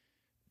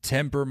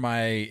temper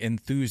my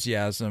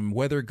enthusiasm,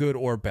 whether good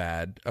or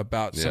bad,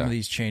 about some of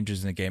these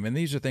changes in the game. And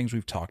these are things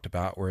we've talked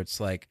about where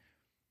it's like,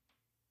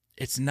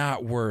 it's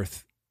not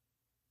worth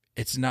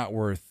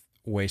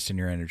wasting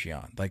your energy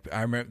on. Like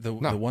I remember the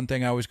one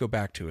thing I always go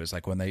back to is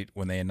like when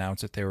they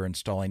announced that they were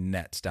installing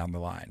nets down the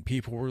line,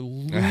 people were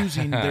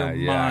losing their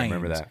minds. I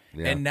remember that.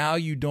 Yeah. And now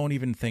you don't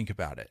even think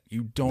about it.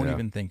 You don't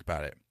even think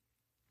about it.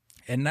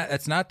 And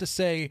that's not to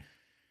say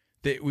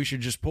that we should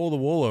just pull the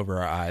wool over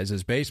our eyes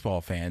as baseball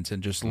fans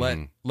and just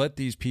let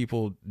these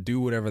people do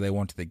whatever they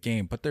want to the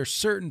game. But there's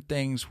certain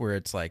things where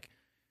it's like,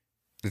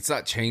 it's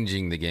not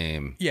changing the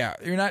game. Yeah,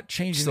 you're not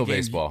changing the game. Still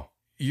baseball.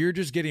 You're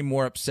just getting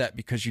more upset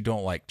because you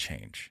don't like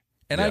change.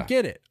 And I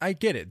get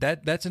it.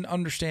 That's an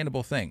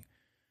understandable thing.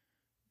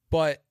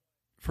 But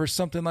for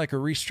something like a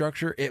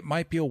restructure, it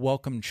might be a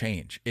welcome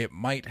change. It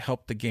might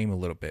help the game a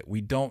little bit. We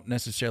don't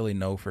necessarily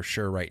know for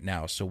sure right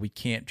now, so we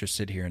can't just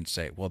sit here and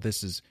say, well,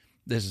 this is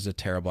a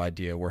terrible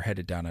idea. We're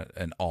headed down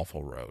an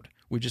awful road.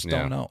 We just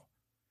don't know.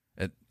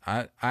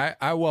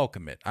 I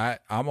welcome it.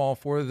 I'm all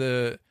for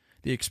the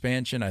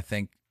expansion. I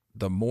think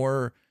the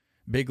more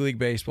big league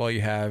baseball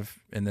you have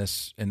in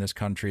this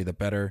country, the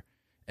better.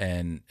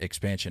 And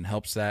expansion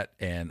helps that.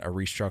 And a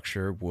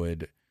restructure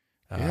would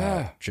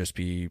just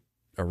be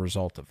a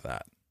result of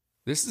that.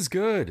 This is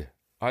good.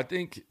 I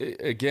think,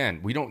 again,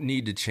 we don't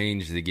need to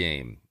change the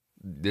game.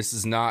 This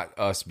is not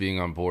us being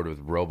on board with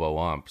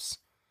robo-umps.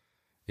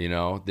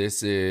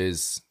 This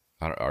is.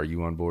 Are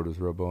you on board with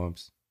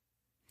robo-umps?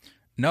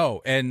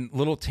 No. And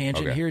little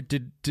tangent here.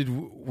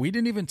 We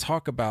didn't even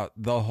talk about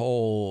the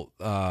whole.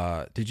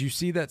 Did you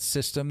see that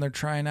system they're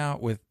trying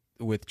out with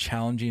with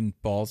challenging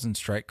balls and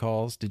strike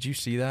calls? Did you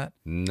see that?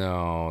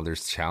 No,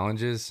 there's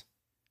challenges.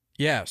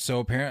 Yeah, so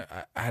apparently,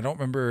 I don't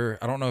remember.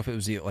 I don't know if it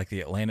was the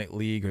Atlantic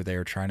League or they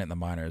were trying it in the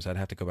minors. I'd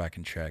have to go back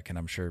and check, and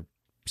I'm sure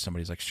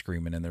somebody's like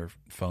screaming in their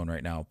phone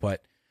right now.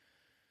 But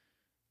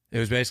it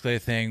was basically a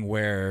thing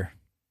where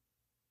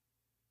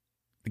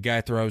the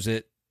guy throws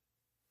it,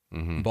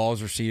 ball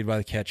is received by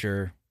the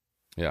catcher,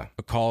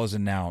 a call is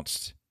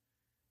announced,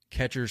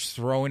 catcher's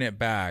throwing it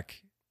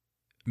back.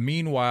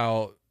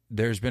 Meanwhile,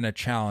 there's been a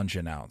challenge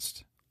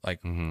announced,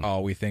 like,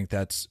 oh, we think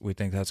that's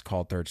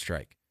called third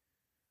strike.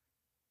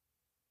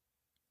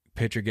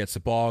 Pitcher gets the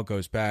ball,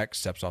 goes back,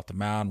 steps off the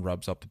mound,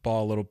 rubs up the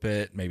ball a little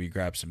bit, maybe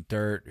grabs some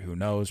dirt, who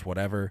knows,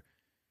 whatever.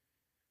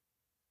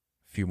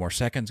 A few more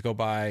seconds go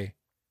by.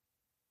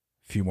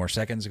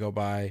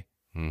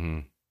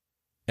 And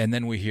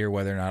then we hear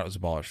whether or not it was a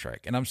ball or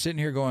strike. And I'm sitting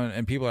here going,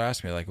 and people are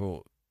asking me, like,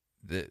 well,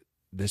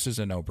 this is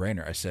a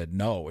no-brainer. I said,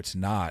 no, it's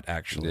not,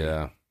 actually.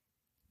 Yeah.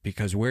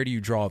 Because where do you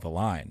draw the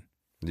line?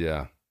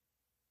 Yeah.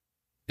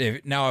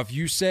 If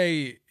you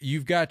say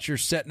you've got your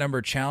set number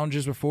of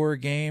challenges before a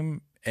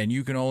game, and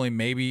you can only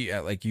maybe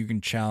you can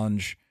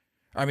challenge.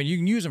 I mean, you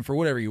can use them for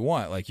whatever you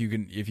want. Like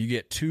if you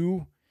get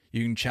 2,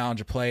 you can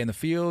challenge a play in the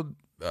field,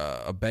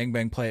 a bang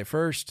bang play at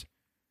first,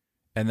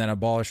 and then a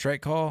ball or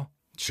strike call.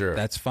 Sure,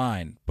 that's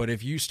fine. But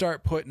if you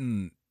start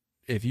putting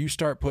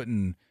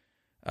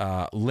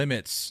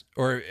limits,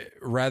 or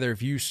rather,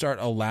 if you start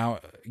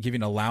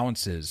giving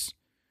allowances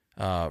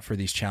for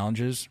these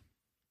challenges,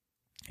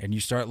 and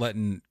you start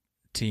letting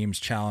teams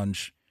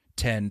challenge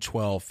 10,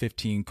 12,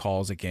 15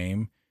 calls a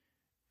game.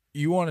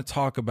 You want to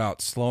talk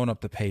about slowing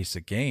up the pace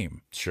of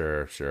game.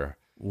 Sure.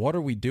 What are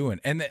we doing?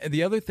 And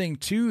the other thing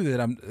too that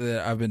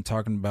I've been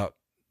talking about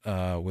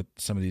with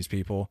some of these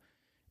people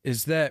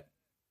is that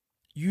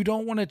you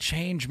don't want to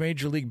change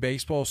Major League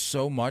Baseball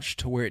so much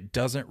to where it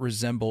doesn't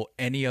resemble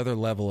any other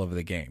level of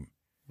the game.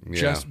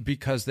 Just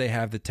because they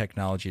have the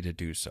technology to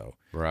do so.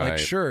 Right. Like,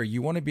 sure,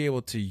 you want to be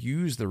able to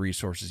use the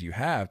resources you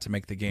have to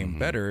make the game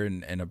better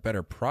and a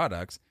better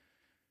product,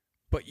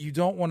 but you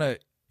don't want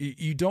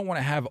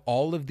to have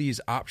all of these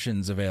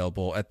options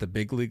available at the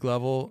big league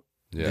level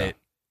that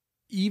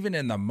even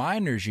in the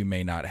minors you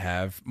may not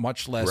have,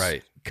 much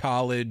less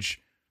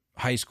college,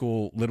 high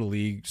school, little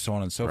league, so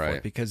on and so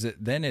forth. Because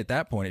then at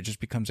that point it just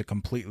becomes a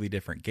completely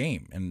different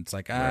game, and it's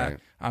like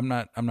I'm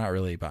not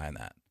really buying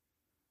that.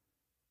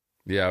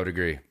 Yeah, I would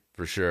agree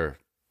for sure.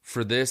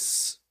 For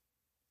this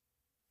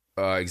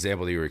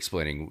example that you were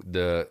explaining,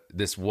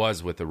 this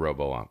was with the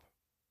robo-ump,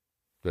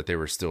 but they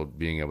were still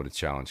being able to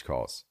challenge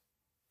calls.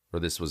 Or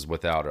this was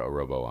without a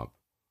robo-ump?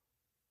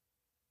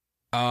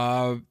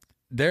 I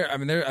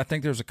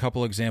think there's a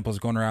couple examples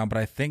going around, but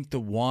I think the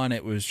one,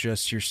 it was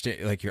just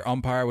your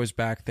umpire was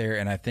back there,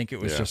 and I think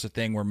it was just a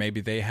thing where maybe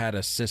they had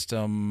a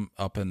system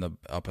up in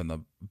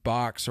the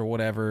box or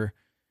whatever,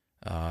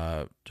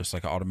 just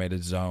like an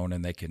automated zone,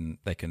 and they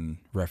can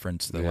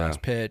reference the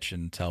last pitch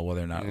and tell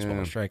whether or not it was ball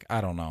or strike.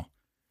 I don't know.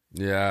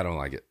 Yeah, I don't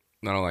like it.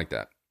 I don't like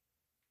that.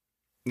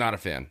 Not a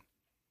fan.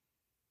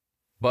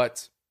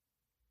 But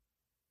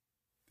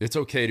it's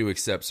okay to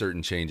accept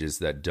certain changes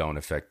that don't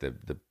affect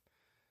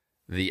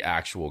the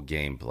actual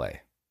gameplay.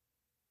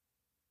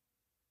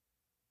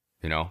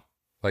 You know?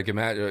 Like,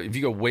 imagine if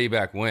you go way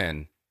back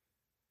when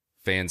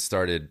fans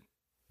started,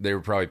 they were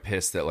probably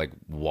pissed that like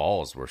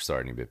walls were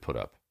starting to be put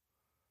up.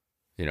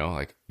 You know,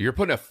 like, you're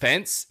putting a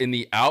fence in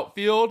the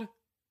outfield?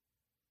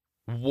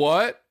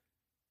 What?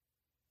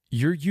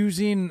 You're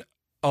using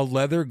a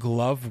leather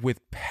glove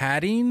with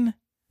padding?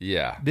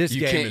 Yeah. This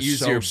you game can't is use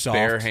so your soft.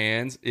 bare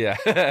hands. Yeah.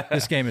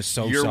 This game is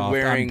so You're soft.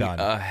 wearing I'm done.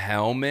 a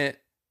helmet?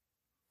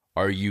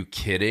 Are you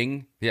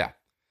kidding? Yeah.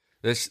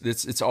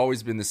 It's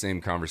always been the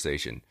same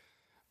conversation.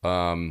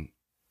 I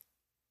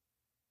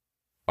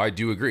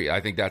do agree.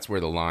 I think that's where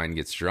the line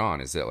gets drawn,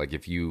 is that like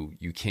if you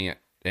can't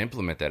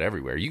implement that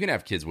everywhere. You can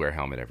have kids wear a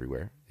helmet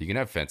everywhere. You can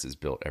have fences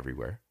built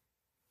everywhere.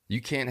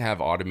 You can't have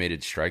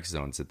automated strike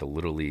zones at the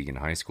little league and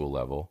high school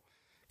level,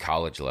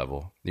 college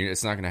level.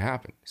 It's not going to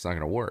happen. It's not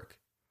going to work.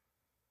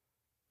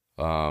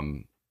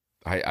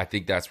 I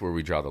think that's where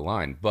we draw the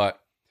line. But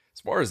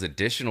as far as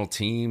additional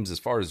teams, as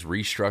far as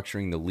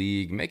restructuring the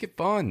league, make it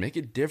fun, make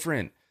it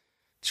different.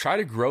 Try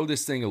to grow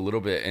this thing a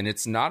little bit. And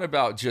it's not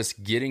about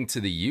just getting to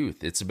the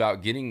youth. It's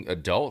about getting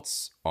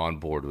adults on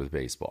board with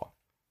baseball.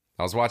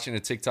 I was watching a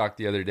TikTok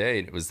the other day,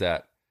 and it was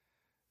that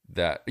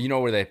you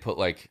know where they put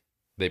like,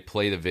 they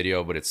play the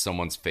video, but it's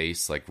someone's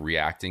face like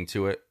reacting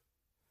to it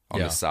on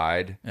the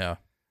side. Yeah.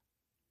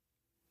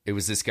 It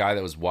was this guy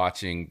that was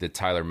watching the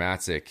Tyler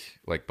Matzik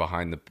like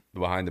behind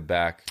the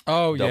back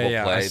double play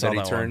I saw that he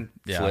that turned,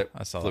 one. flip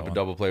I saw a that one.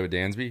 double play with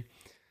Dansby.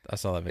 I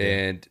saw that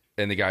video.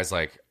 And the guy's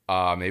like,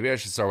 maybe I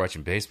should start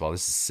watching baseball.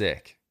 This is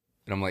sick.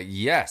 And I'm like,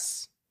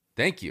 yes,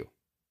 thank you.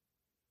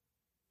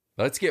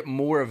 Let's get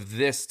more of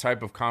this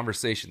type of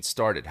conversation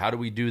started. How do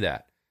we do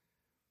that?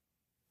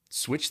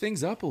 Switch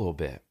things up a little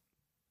bit.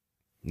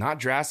 Not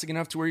drastic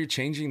enough to where you're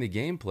changing the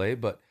gameplay,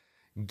 but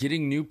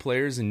getting new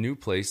players in new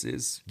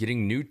places,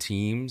 getting new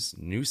teams,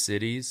 new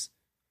cities,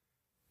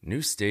 new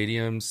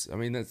stadiums. I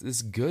mean, this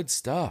is good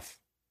stuff.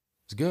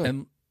 It's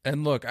good.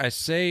 And look, I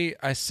say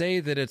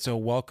that it's a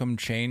welcome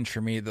change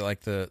for me, that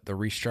like the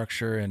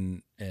restructure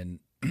and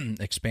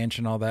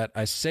expansion, all that.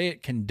 I say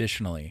it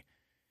conditionally.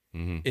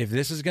 Mm-hmm. If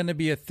this is going to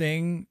be a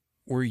thing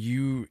where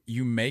you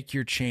make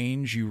your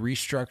change, you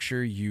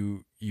restructure,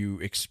 you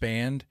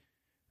expand,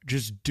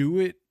 just do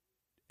it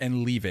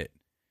and leave it.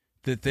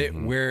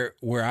 Where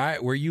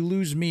you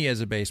lose me as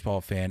a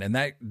baseball fan, and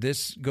that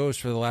this goes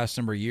for the last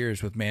number of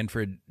years with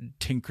Manfred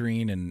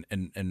tinkering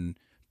and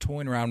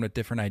toying around with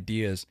different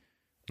ideas.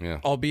 Yeah.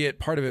 Albeit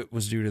part of it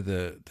was due to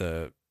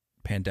the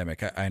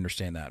pandemic. I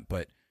understand that,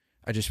 but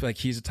I just feel like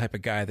he's the type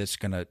of guy that's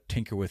gonna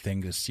tinker with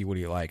things to see what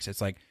he likes.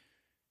 It's like,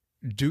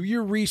 do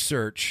your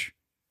research.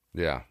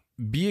 Yeah.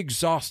 Be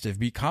exhaustive,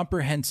 be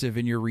comprehensive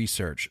in your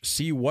research.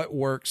 See what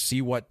works,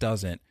 see what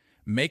doesn't.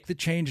 Make the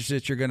changes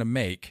that you're going to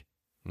make,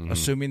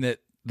 assuming that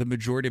the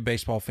majority of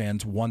baseball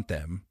fans want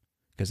them,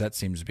 because that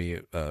seems to be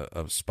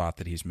a spot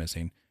that he's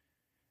missing.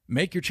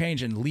 Make your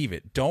change and leave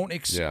it. Don't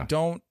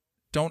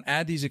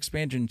add these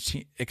expansion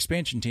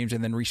teams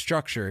and then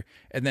restructure,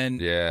 and then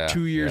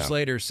 2 years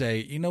later say,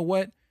 you know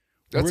what?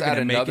 Let's add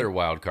another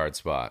wild card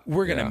spot.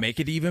 We're going to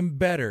make it even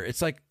better.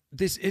 It's like,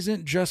 this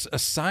isn't just a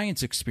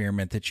science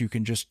experiment that you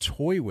can just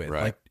toy with.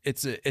 Right. Like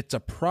it's a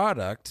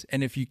product,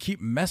 and if you keep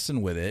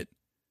messing with it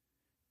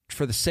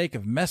for the sake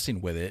of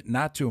messing with it,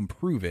 not to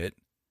improve it,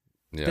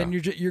 then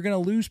you're going to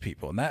lose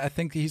people. And that, I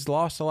think he's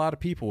lost a lot of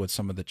people with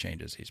some of the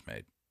changes he's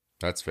made.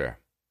 That's fair.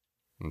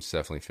 It's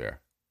definitely fair.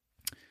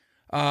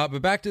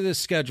 But back to this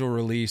schedule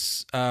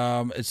release,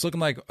 it's looking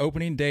like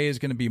opening day is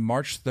going to be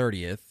March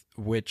 30th,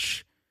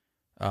 which,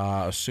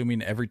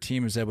 assuming every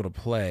team is able to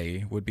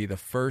play, would be the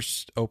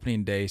first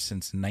opening day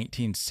since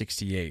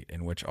 1968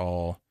 in which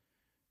all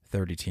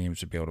 30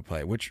 teams would be able to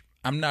play, which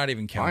I'm not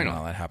even counting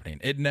on that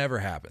happening. It never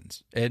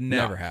happens. It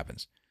never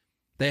happens.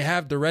 They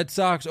have the Red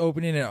Sox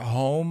opening at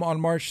home on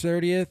March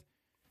 30th.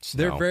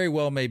 Snow. There very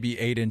well may be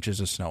 8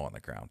 inches of snow on the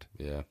ground.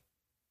 Yeah.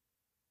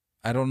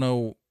 I don't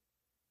know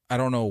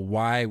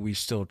why we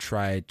still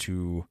try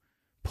to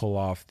pull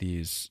off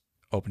these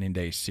opening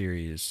day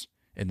series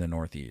in the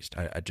Northeast.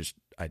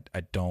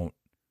 I don't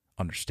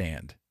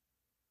understand.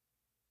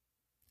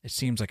 It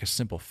seems like a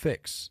simple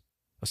fix,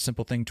 a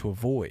simple thing to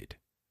avoid,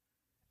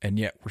 and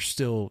yet we're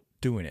still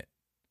doing it.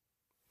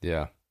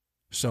 Yeah.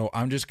 So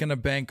I'm just going to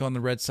bank on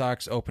the Red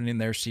Sox opening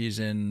their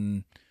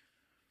season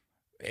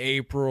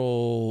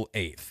April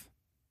 8th.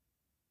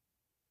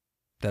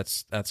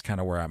 That's kind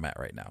of where I'm at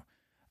right now.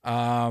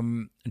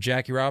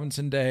 Jackie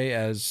Robinson Day,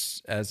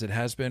 as it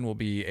has been, will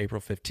be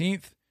April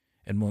 15th,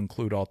 and will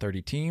include all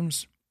 30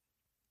 teams.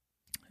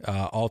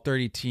 All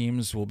 30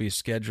 teams will be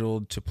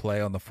scheduled to play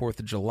on the 4th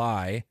of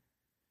July,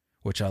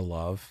 which I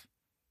love.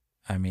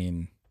 I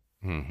mean,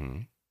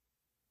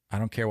 I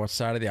don't care what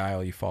side of the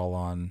aisle you fall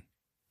on.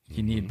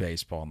 You need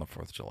baseball on the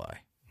 4th of July.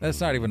 That's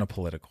not even a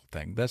political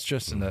thing. That's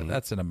just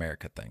that's an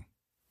America thing.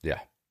 Yeah.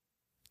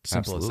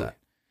 Simple as that.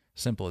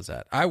 Simple as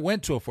that. I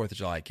went to a 4th of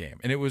July game,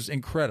 and it was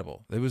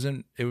incredible. It was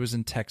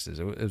in Texas.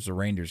 It was a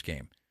Rangers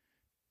game.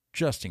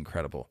 Just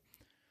incredible.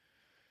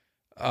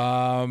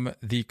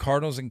 The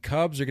Cardinals and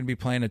Cubs are going to be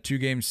playing a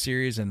 2-game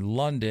series in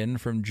London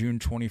from June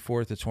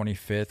 24th to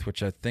 25th,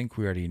 which I think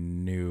we already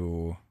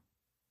knew.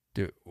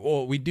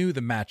 We knew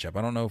the matchup.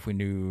 I don't know if we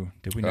knew.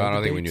 Did we know? I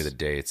don't think we knew the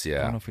dates. Yeah.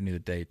 I don't know if we knew the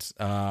dates.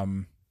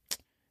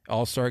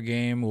 All-Star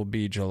game will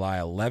be July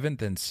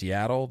 11th in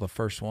Seattle, the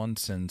first one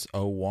since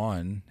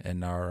 2001,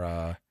 and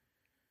our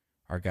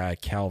guy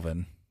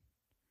Calvin,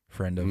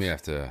 friend of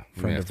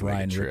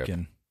Ryan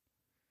Ripken.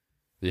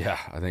 Yeah,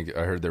 I think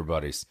I heard they're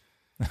buddies.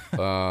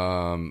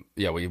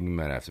 Yeah, we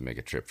might have to make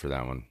a trip for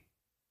that one.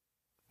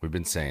 We've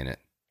been saying it.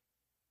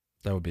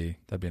 That'd be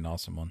an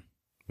awesome one.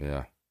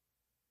 Yeah.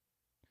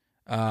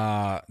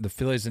 The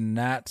Phillies and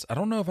Nats. I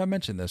don't know if I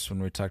mentioned this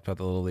when we talked about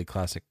the Little League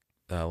Classic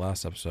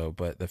last episode,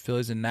 but the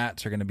Phillies and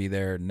Nats are going to be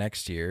there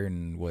next year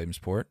in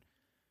Williamsport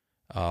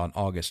on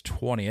August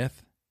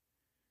 20th.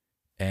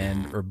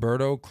 And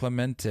Roberto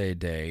Clemente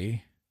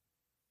Day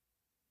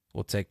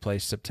will take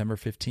place September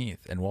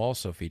 15th and will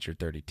also feature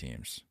 30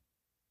 teams.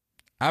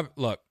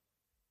 Look,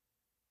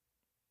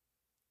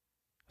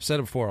 I've said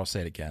it before, I'll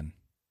say it again.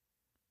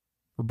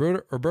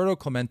 Roberto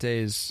Clemente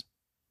is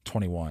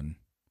 21.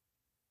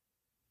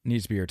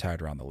 Needs to be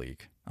retired around the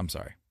league. I'm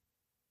sorry.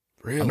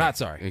 Really? I'm not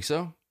sorry. Think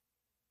so?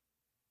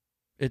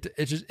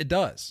 It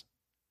does.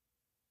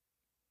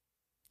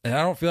 And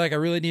I don't feel like I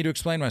really need to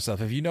explain myself.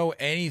 If you know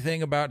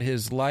anything about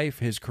his life,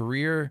 his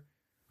career,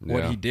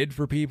 what he did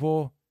for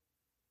people,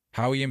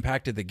 how he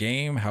impacted the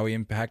game, how he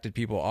impacted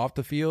people off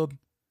the field,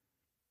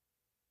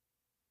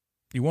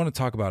 you want to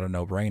talk about a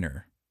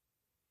no-brainer.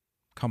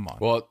 Come on.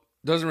 Well, it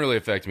doesn't really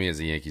affect me as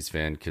a Yankees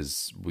fan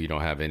because we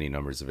don't have any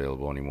numbers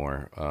available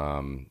anymore.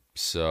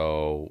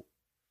 So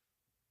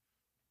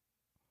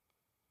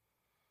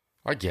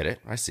I get it.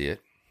 I see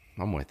it.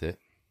 I'm with it.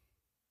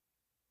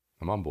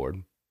 I'm on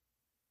board.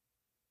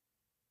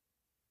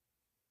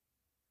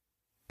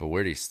 But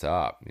where do you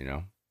stop, you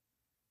know?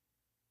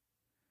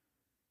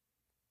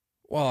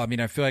 Well, I mean,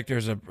 I feel like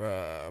there's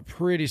a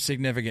pretty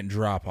significant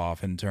drop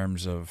off in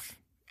terms of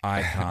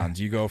icons.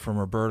 You go from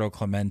Roberto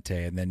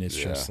Clemente, and then it's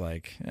just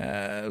like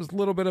it was a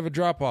little bit of a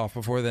drop off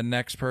before the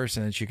next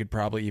person that you could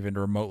probably even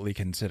remotely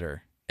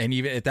consider. And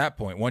even at that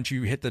point, once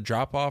you hit the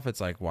drop off, it's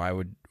like, why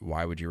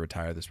would you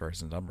retire this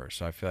person's number?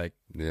 So I feel like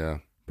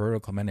Roberto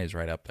Clemente is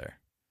right up there.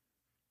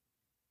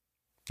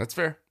 That's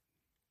fair.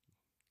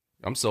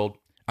 I'm sold.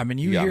 I mean,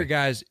 you hear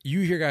guys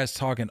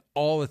talking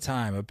all the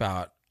time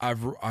about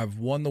I've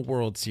won the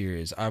World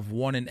Series, I've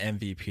won an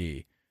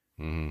MVP.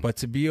 But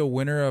to be a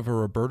winner of a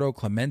Roberto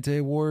Clemente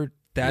award,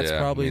 that's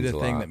probably the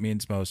thing that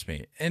means most to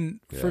me. And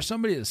for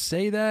somebody to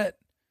say that,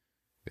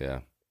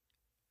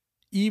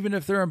 even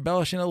if they're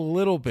embellishing a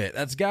little bit,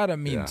 that's got to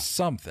mean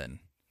something.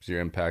 So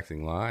you're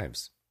impacting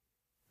lives.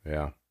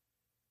 Yeah.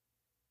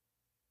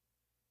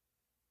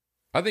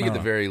 I think at the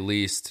very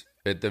least,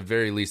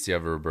 you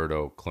have a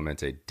Roberto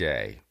Clemente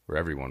day where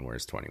everyone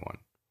wears 21.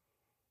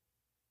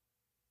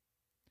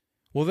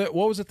 Well,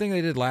 what was the thing they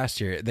did last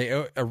year?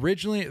 They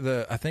originally,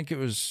 I think it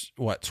was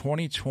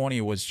 2020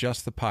 was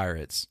just the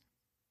Pirates,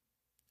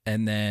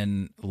 and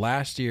then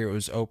last year it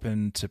was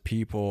open to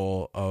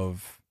people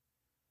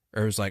it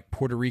was like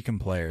Puerto Rican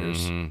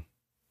players. Mm-hmm.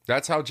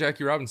 That's how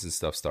Jackie Robinson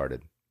stuff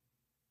started.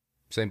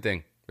 Same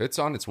thing. It's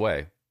on its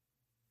way.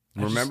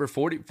 Remember,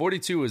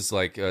 42 was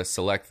like a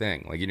select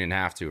thing. Like you didn't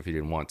have to if you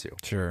didn't want to.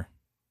 Sure.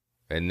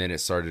 And then it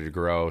started to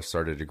grow,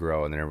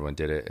 and then everyone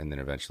did it, and then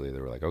eventually they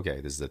were like,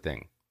 okay, this is the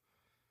thing.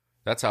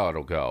 That's how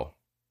it'll go.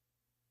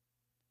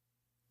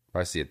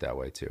 I see it that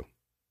way too.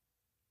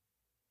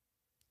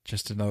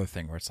 Just another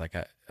thing where it's like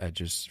I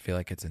just feel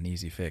like it's an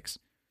easy fix.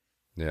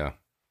 Yeah.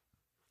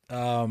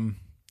 And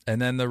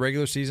then the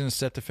regular season is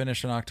set to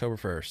finish on October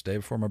 1st, day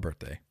before my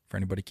birthday, for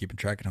anybody keeping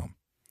track at home.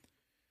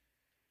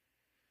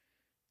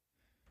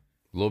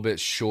 A little bit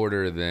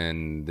shorter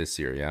than this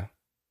year, yeah?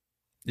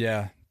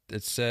 Yeah.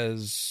 It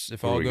says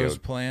if all goes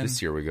planned.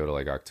 This year we go to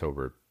like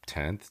October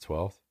 10th,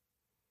 12th.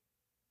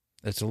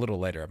 It's a little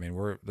later. I mean,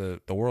 we're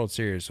the World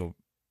Series will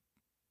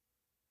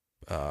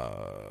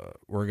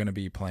we're going to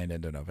be playing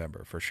into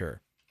November for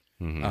sure.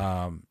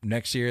 Mm-hmm.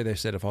 Next year, they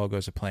said if all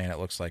goes to plan, it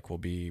looks like we'll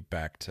be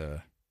back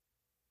to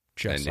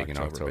just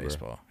October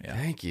baseball. Yeah.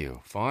 Thank you.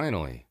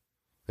 Finally,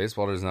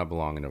 baseball does not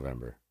belong in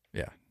November.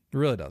 Yeah, it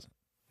really doesn't.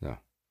 No.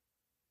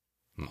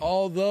 Mm-mm.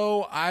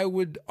 Although I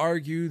would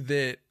argue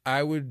that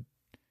I would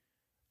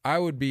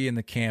be in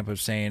the camp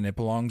of saying it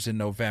belongs in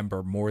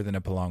November more than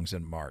it belongs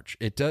in March.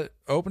 It does.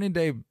 Opening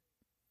day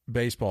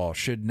baseball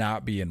should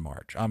not be in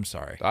March. I'm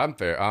sorry. I'm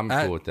fair. I'm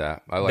cool with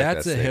that. I like that.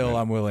 That's a hill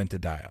I'm willing to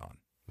die on.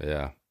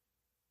 Yeah.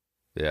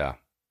 Yeah.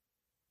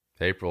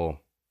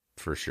 April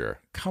for sure.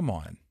 Come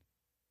on.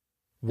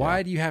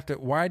 Why do you have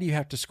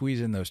to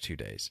squeeze in those 2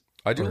 days?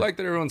 I do like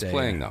that everyone's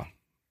playing though.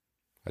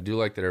 I do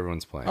like that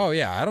everyone's playing. Oh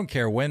yeah, I don't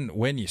care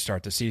when you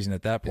start the season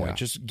at that point. Yeah.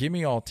 Just give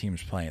me all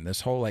teams playing. This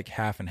whole like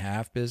half and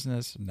half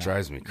business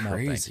drives me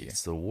crazy.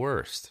 It's the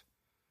worst.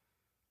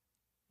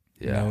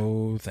 Yeah.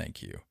 No,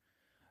 thank you.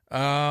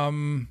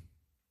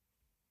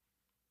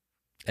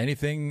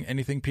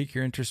 Anything pique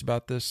your interest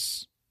about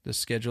this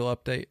schedule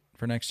update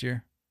for next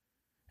year?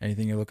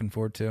 Anything you're looking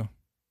forward to?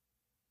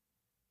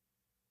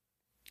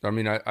 I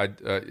mean,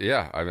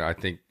 I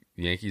think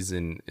Yankees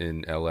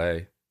in LA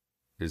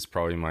is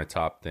probably my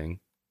top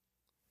thing.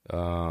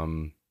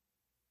 I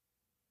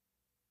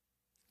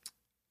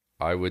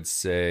would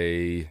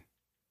say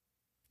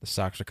the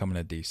Sox are coming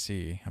to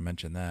DC. I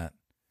mentioned that.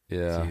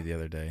 Yeah. The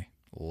other day.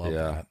 Love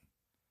that.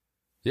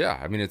 Yeah,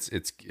 I mean it's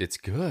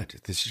good.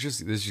 This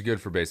is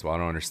good for baseball. I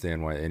don't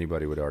understand why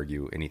anybody would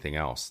argue anything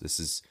else. This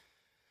is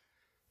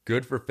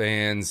good for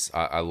fans.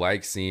 I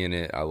like seeing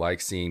it. I like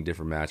seeing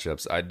different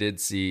matchups. I did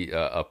see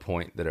a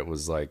point that it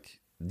was like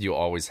you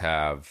always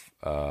have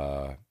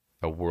a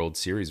World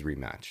Series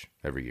rematch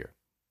every year,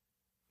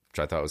 which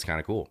I thought was kind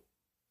of cool.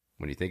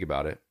 When you think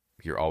about it,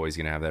 you're always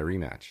going to have that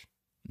rematch.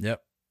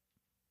 Yep.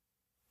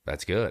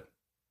 That's good.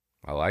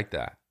 I like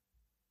that.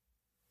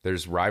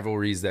 There's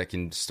rivalries that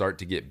can start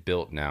to get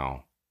built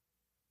now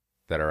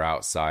that are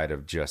outside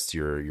of just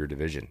your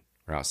division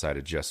or outside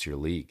of just your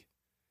league.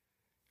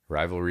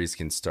 Rivalries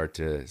can start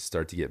to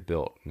get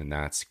built, and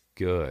that's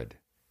good.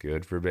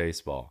 Good for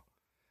baseball.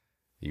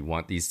 You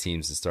want these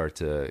teams to start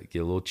to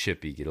get a little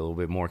chippy, get a little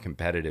bit more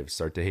competitive,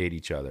 start to hate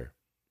each other.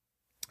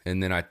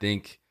 And then I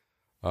think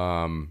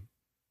the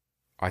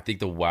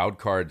wild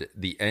card,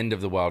 the end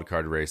of the wild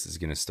card race is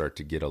going to start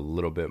to get a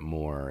little bit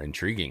more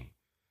intriguing.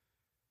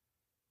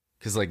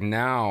 Because like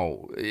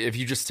now, if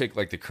you just take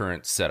like the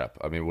current setup,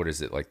 I mean, what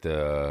is it? Like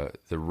the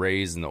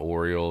Rays and the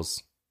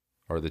Orioles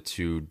are the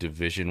two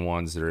division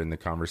ones that are in the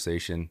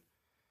conversation.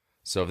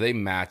 So if they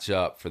match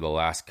up for the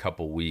last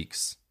couple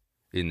weeks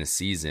in the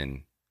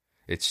season,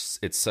 it's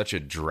such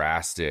a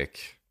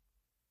drastic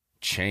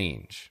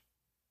change.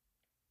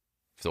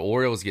 If the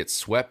Orioles get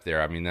swept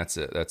there, I mean that's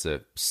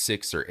a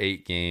 6 or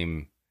 8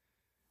 game,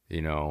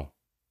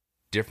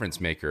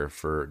 difference maker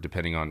for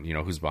depending on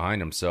who's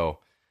behind them. So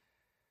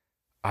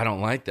I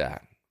don't like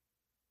that.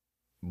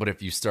 But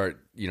if you start,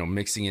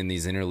 mixing in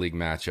these interleague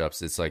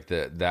matchups, it's like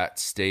that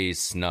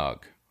stays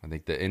snug. I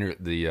think the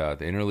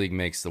interleague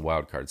makes the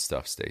wild card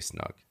stuff stay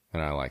snug,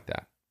 and I like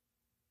that.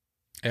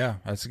 Yeah,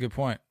 that's a good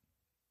point.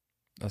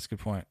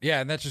 Yeah,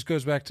 and that just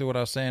goes back to what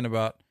I was saying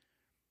about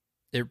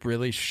it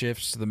really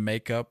shifts the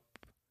makeup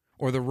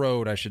or the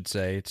road, I should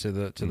say, to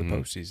the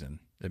postseason.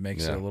 It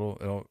makes it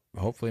it'll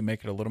hopefully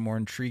make it a little more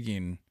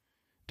intriguing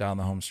down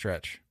the home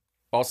stretch.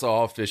 Also,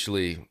 I'll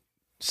officially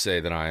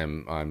say that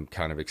I'm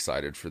kind of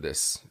excited for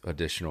this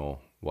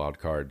additional wild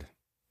card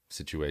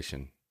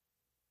situation.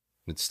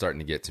 It's starting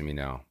to get to me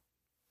now.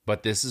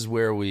 But this is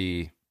where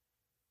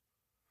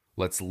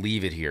let's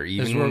leave it here.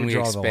 Even when we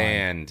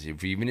expand,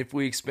 even if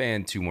we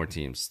expand 2 more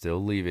teams,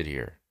 still leave it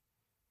here.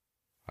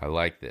 I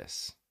like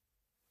this.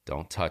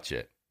 Don't touch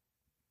it.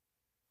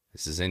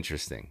 This is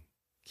interesting.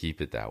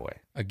 Keep it that way.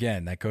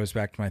 Again, that goes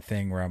back to my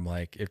thing where I'm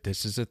like, if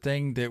this is a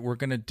thing that we're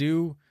going to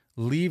do,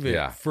 leave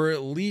it for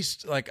at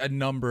least like a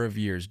number of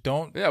years.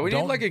 We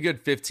need like a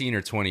good 15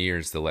 or 20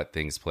 years to let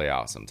things play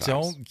out sometimes.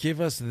 Don't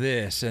give us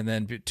this and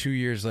then 2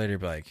 years later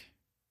be like,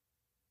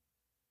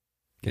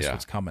 guess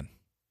what's coming?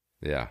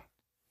 Yeah.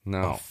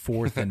 No. A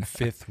 4th and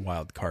 5th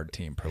wild card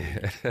team per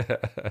league.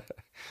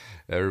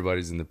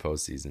 Everybody's in the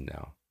postseason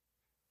now.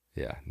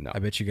 Yeah, no. I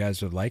bet you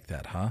guys would like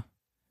that, huh?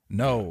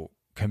 No,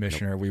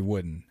 Commissioner, we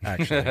wouldn't,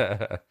 actually.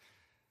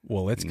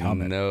 Well, it's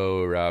coming.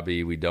 No,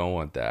 Robbie, we don't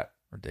want that.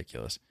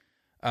 Ridiculous.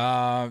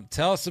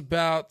 Tell us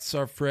about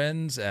our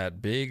friends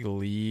at Big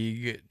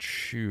League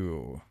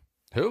Chew.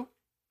 Who?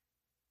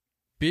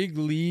 Big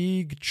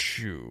League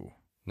Chew.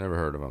 Never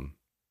heard of them.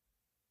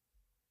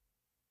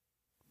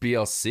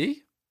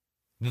 BLC?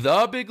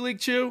 The Big League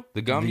Chew?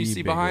 The gum you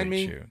see behind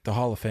me? Chew. The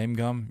Hall of Fame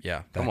gum?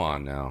 Yeah. Come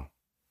on now.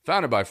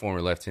 Founded by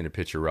former left-handed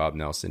pitcher Rob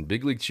Nelson,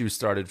 Big League Chew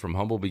started from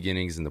humble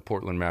beginnings in the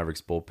Portland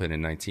Mavericks bullpen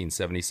in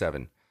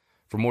 1977.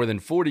 For more than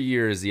 40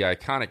 years, the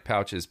iconic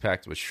pouches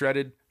packed with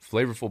shredded,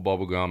 flavorful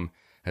bubblegum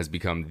has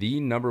become the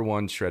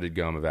 #1 shredded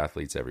gum of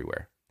athletes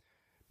everywhere.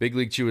 Big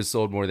League Chew has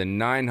sold more than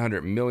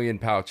 900 million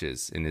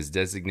pouches and is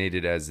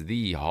designated as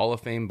the Hall of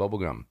Fame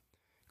bubblegum.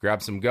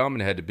 Grab some gum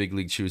and head to Big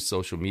League Chew's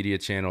social media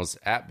channels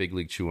at Big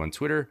League Chew on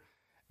Twitter,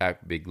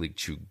 at Big League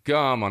Chew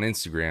Gum on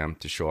Instagram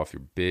to show off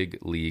your Big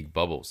League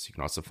bubbles. You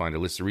can also find a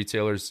list of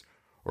retailers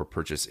or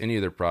purchase any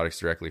of their products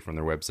directly from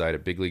their website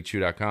at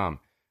bigleaguechew.com.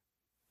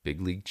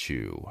 Big League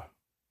Chew.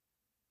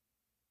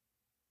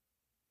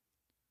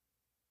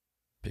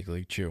 Big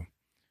League Chew.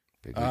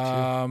 Big League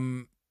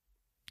Chew.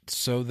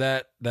 So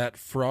that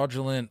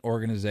fraudulent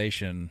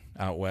organization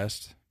out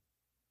west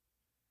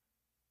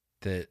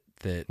that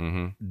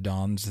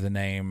dons the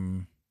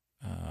name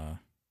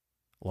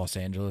Los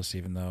Angeles,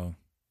 even though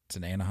it's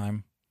in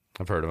Anaheim.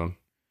 I've heard of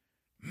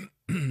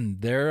them.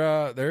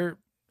 They're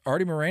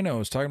Artie Moreno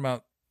was talking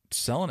about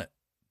selling it.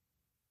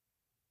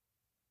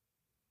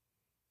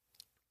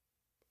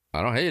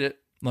 I don't hate it.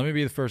 Let me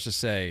be the first to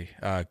say,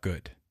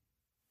 good.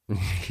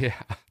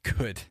 Yeah,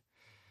 good.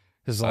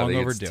 This is long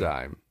overdue. It's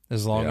time.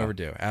 This is long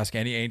overdue. Ask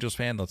any Angels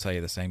fan; they'll tell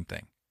you the same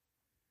thing.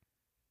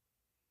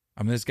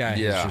 I mean, this guy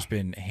has just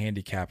been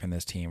handicapping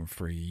this team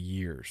for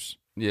years.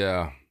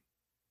 Yeah.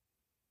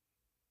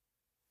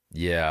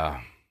 It's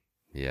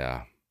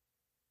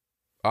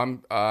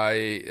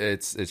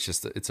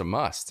a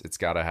must. It's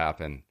got to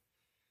happen.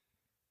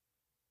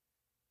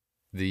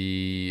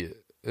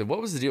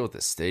 What was the deal with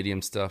the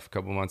stadium stuff a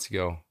couple months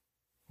ago?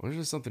 Was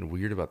there something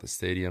weird about the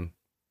stadium?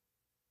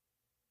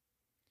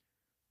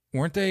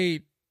 Weren't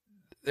they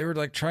were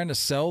like trying to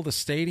sell the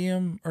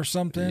stadium or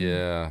something?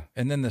 Yeah.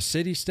 And then the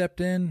city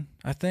stepped in,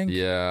 I think.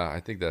 Yeah,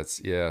 I think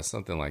that's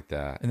something like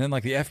that. And then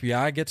like the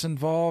FBI gets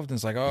involved and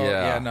it's like, oh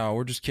yeah no,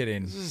 we're just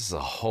kidding. This is a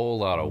whole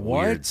lot of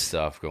weird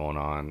stuff going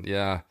on.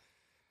 Yeah.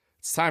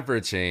 It's time for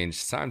a change.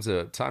 It's time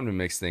to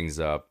mix things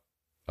up.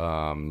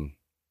 I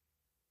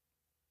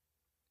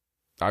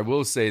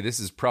will say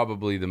this is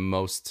probably the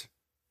most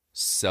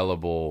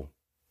sellable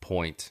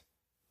point.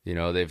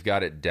 They've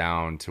got it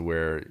down to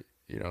where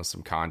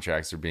some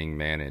contracts are being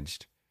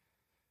managed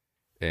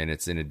and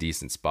it's in a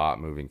decent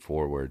spot moving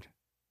forward.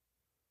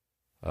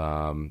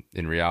 In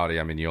reality,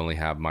 I mean, you only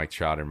have Mike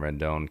Trout and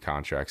Rendon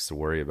contracts to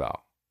worry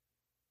about.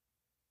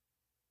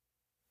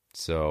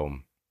 So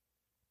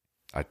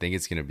I think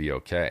it's going to be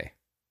okay.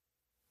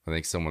 I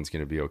think someone's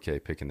going to be okay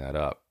picking that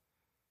up.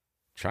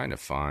 Trying to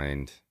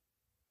find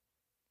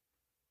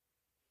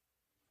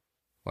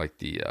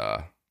like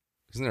isn't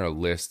there a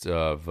list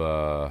of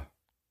the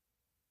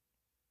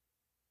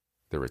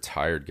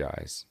retired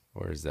guys?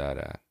 Where is that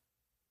at?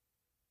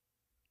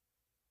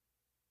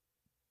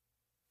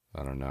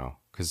 I don't know.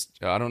 Because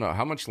I don't know.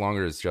 How much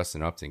longer does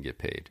Justin Upton get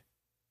paid?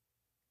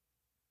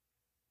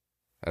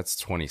 That's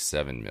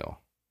 $27 million.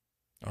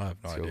 I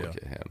have no idea. Look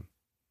at him.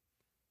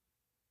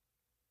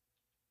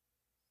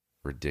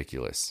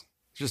 Ridiculous.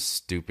 Just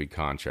stupid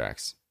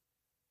contracts.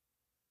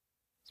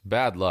 It's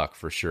bad luck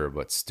for sure,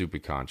 but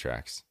stupid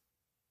contracts.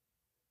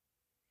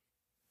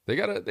 They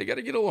gotta get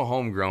a little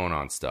homegrown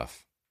on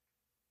stuff.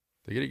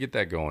 They got to get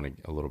that going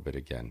a little bit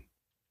again.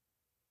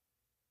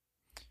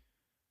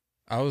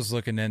 I was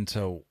looking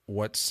into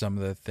what some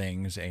of the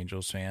things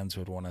Angels fans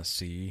would want to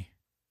see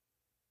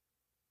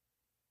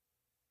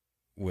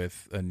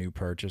with a new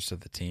purchase of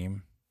the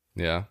team.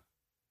 Yeah.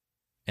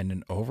 And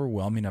an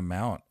overwhelming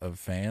amount of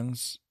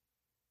fans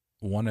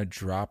want to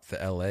drop the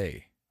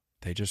LA.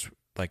 They just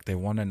they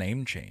want a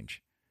name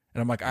change.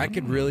 And I'm like, I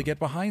could really get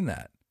behind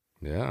that.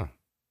 Yeah.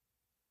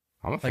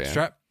 I'm a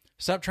fan.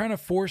 Stop trying to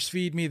force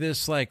feed me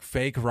this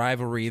fake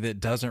rivalry that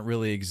doesn't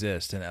really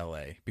exist in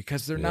LA,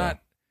 because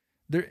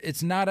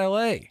it's not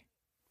LA.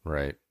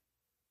 Right.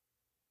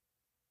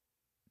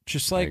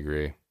 Just I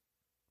agree.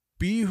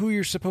 Be who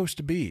you're supposed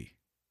to be.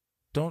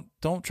 Don't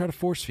try to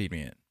force feed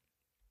me it.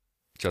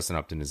 Justin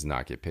Upton does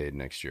not get paid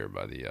next year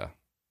by the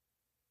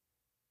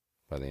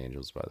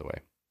Angels, by the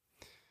way.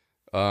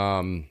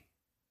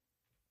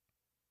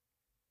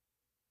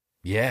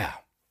 Yeah.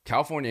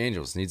 California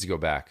Angels needs to go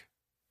back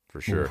for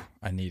sure. Ooh,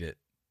 I need it.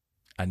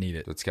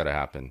 It's got to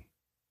happen.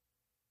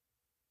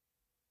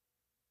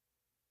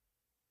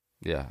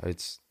 Yeah,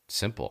 it's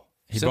simple.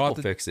 Simple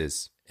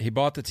fixes. He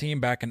bought the team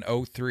back in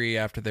 2003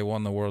 after they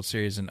won the World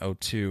Series in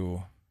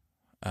 2002.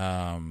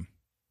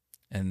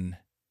 And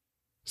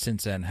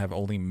since then have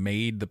only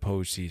made the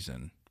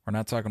postseason. We're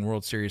not talking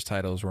World Series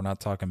titles. We're not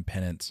talking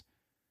pennants.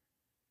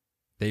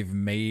 They've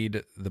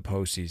made the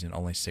postseason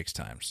only 6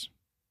 times.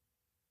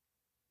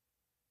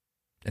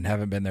 And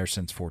haven't been there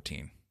since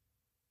 2014.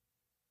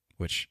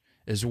 Which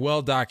is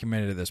well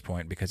documented at this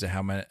point because of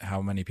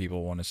how many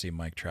people want to see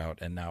Mike Trout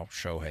and now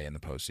Shohei in the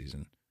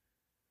postseason.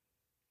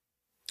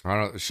 I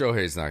don't know.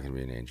 Shohei's not going to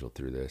be an Angel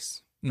through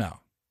this. No.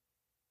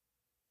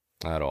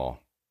 At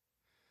all.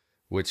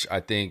 Which I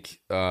think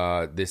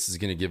this is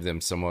going to give them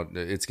it's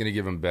going to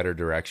give them better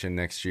direction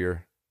next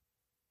year.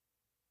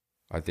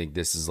 I think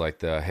this is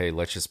hey,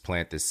 let's just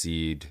plant the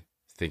seed,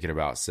 thinking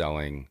about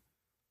selling.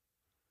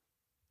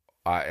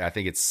 I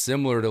think it's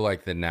similar to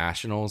the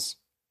Nationals,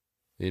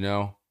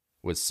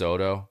 with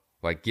Soto.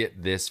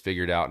 Get this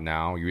figured out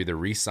now. You either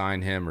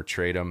re-sign him or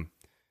trade him,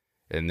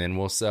 and then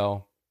we'll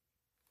sell.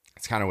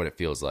 It's kind of what it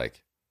feels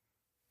like.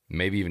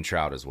 Maybe even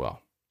Trout as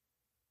well.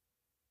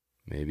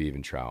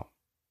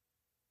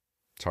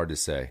 It's hard to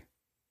say.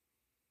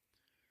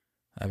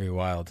 That'd be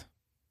wild.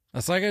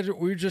 That's we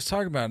were just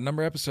talking about a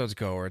number of episodes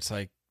ago, where it's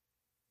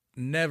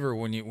never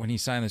when he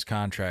signed this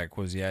contract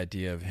was the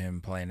idea of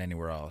him playing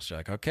anywhere else.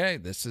 You're okay,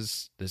 this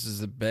is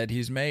the bet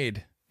he's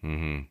made.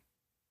 Mm-hmm.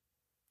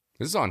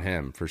 This is on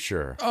him for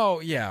sure. Oh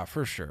yeah,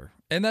 for sure.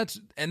 And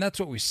that's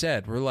what we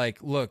said. We're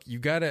look, you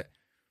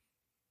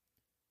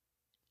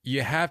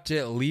have to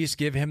at least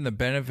give him the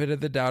benefit of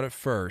the doubt at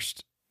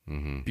first.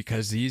 Mm-hmm.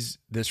 Because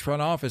this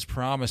front office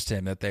promised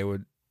him that they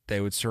would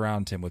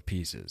surround him with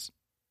pieces.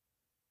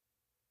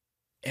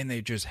 And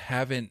they just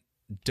haven't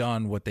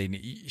done what they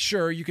need.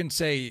 Sure, you can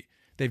say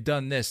they've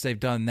done this, they've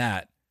done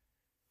that.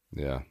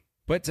 Yeah.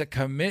 But to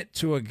commit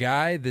to a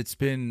guy that's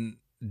been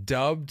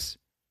dubbed,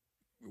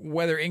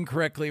 whether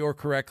incorrectly or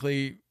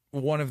correctly,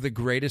 one of the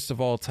greatest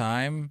of all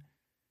time,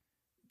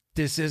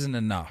 this isn't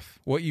enough.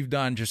 What you've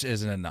done just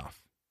isn't enough.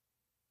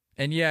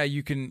 And yeah,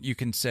 you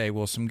can say,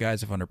 well, some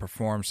guys have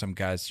underperformed, some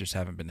guys just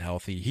haven't been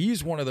healthy.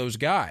 He's one of those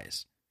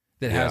guys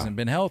that hasn't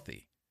been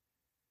healthy.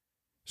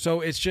 So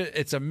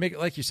it's a mix,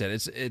 like you said,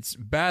 it's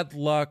bad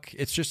luck.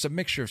 It's just a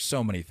mixture of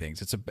so many things.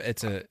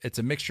 It's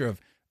a mixture of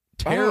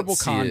terrible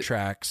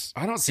contracts.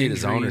 I don't see it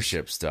as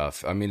ownership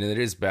stuff. I mean, it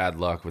is bad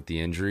luck with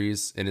the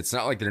injuries, and it's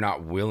not like they're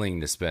not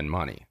willing to spend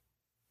money.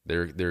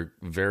 They're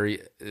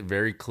very,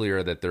 very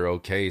clear that they're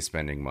okay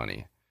spending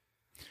money.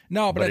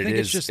 No, but I think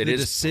it's just the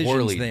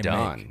decisions they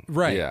done. make.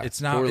 Right. Yeah,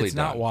 it's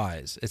not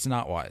wise. It's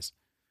not wise.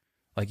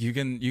 You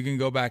can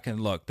go back and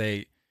look.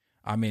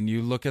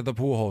 You look at the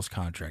Pujols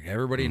contract.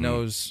 Everybody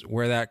knows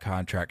where that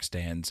contract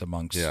stands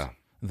amongst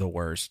the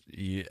worst.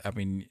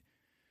 I'm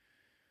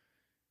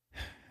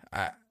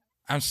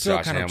still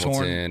Josh kind of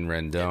Hamilton,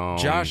 torn. Rendon.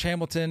 Josh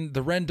Hamilton,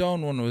 the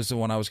Rendon one was the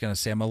one I was going to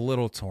say I'm a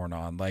little torn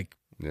on.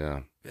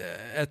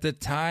 At the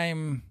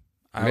time,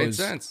 made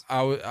sense.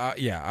 I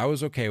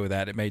was okay with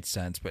that. It made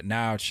sense, but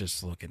now it's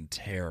just looking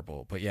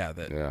terrible. But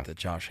the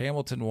Josh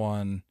Hamilton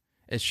one,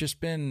 it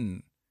just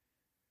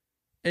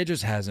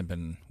hasn't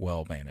been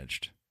well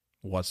managed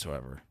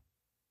whatsoever.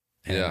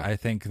 And I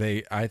think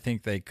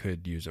they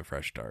could use a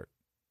fresh start.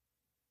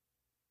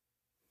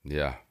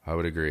 Yeah, I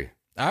would agree.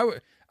 I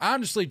would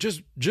honestly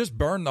just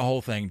burn the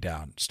whole thing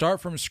down.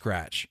 Start from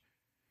scratch.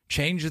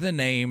 Change the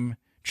name,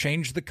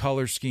 change the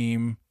color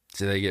scheme.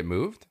 Did they get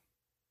moved?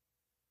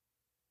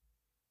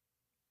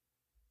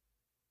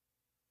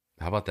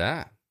 How about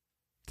that?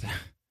 Did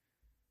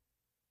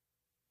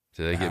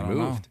they get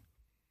moved? Know.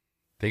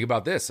 Think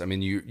about this. I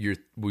mean,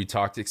 we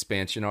talked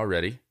expansion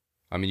already.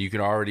 I mean, you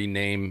can already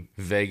name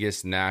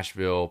Vegas,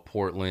 Nashville,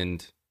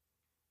 Portland.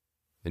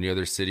 Any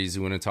other cities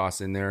you want to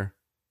toss in there?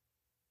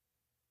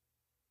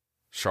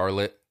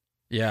 Charlotte.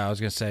 Yeah, I was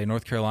gonna say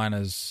North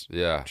Carolina's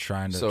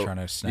trying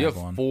to snag you have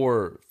one.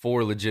 four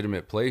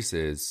legitimate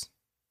places.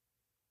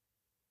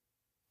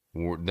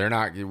 We're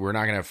not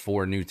gonna have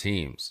 4 new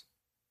teams.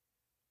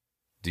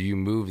 Do you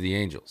move the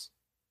Angels?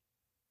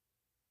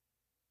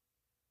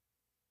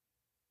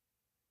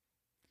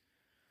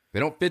 They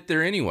don't fit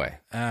there anyway.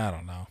 I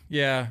don't know.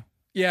 Yeah.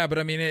 Yeah, but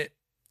I mean,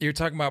 you're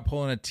talking about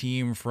pulling a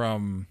team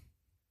from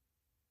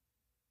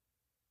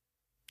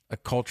a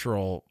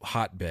cultural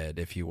hotbed,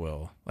 if you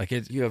will. Like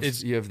you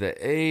have the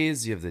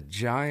A's, you have the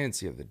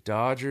Giants, you have the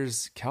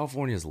Dodgers.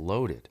 California's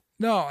loaded.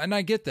 No, and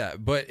I get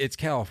that, but it's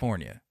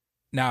California.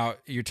 Now,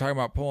 you're talking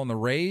about pulling the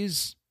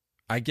Rays.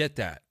 I get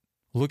that.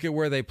 Look at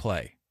where they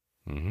play.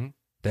 Mm-hmm.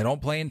 They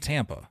don't play in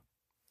Tampa.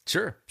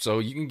 Sure. So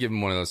you can give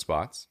them one of those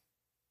spots.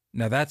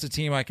 Now, that's a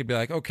team I could be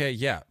like, okay,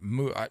 yeah,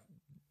 I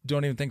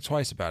don't even think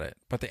twice about it.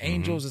 But the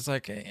Angels, it's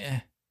like,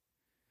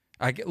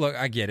 I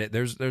get it.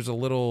 There's a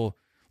little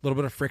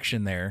bit of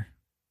friction there,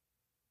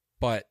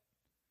 but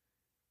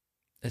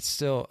it's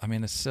still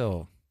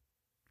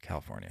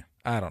California.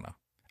 I don't know.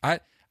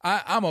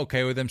 I'm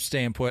okay with them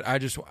staying put. I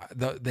just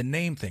the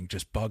name thing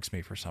just bugs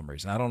me for some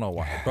reason. I don't know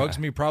why. It bugs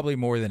me probably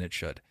more than it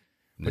should.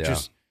 But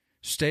just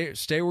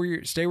stay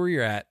where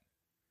you're at.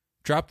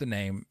 Drop the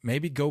name.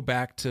 Maybe go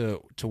back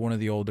to one of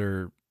the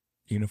older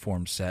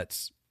uniform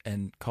sets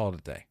and call it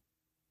a day.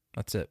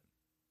 That's it.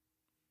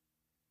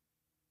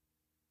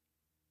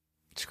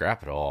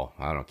 Scrap it all.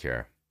 I don't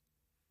care.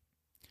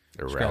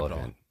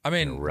 Irrelevant. I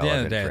mean, at the end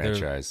of the day,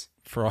 franchise.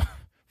 They're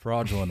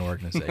fraudulent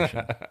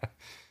organization.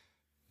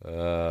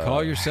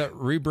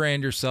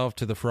 Rebrand yourself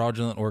to the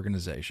fraudulent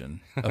organization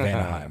of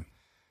Anaheim.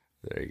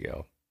 There you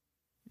go.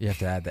 You have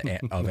to add the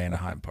of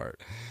Anaheim part.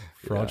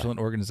 Fraudulent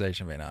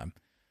organization of Anaheim.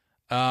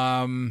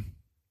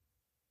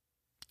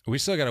 We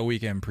still got a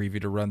weekend preview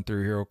to run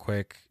through here real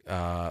quick.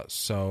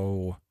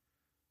 So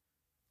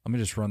let me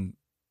just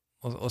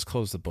let's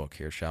close the book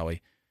here, shall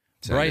we?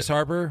 Bryce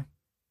Harper,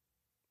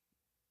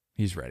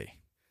 he's ready.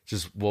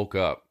 Just woke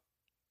up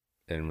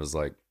and was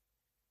like,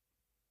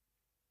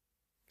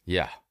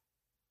 yeah,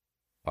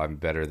 I'm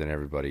better than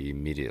everybody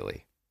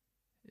immediately.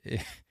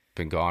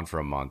 Been gone for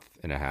a month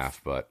and a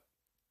half, but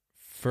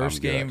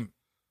first game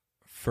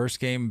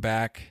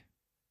back,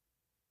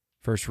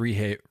 first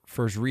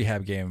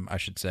rehab game, I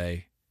should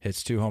say,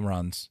 hits 2 home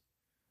runs.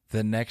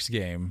 The next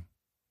game,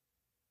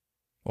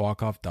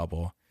 walk-off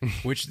double,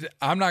 which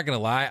I'm not going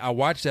to lie, I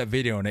watched that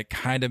video and it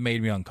kind of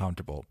made me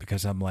uncomfortable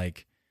because I'm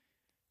like,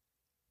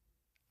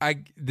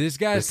 this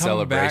guy's the coming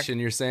celebration,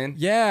 back. You're saying?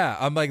 Yeah,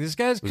 I'm like, this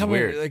guy's coming,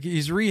 weird. Like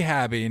he's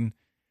rehabbing.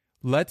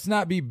 Let's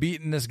not be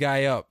beating this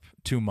guy up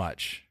too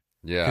much.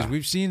 Yeah. Because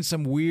we've seen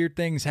some weird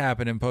things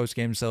happen in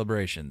post-game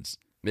celebrations.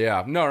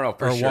 Yeah, no,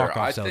 for or sure.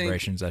 walk-off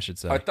celebrations, I should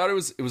say. I thought it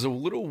was a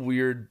little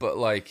weird, but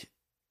like,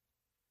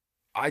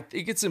 I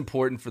think it's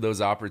important for those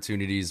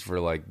opportunities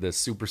for like the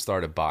superstar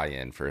to buy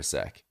in for a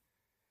sec.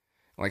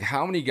 Like,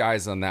 how many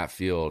guys on that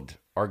field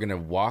are gonna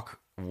walk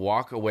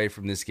away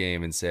from this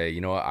game and say,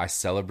 you know what, I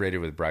celebrated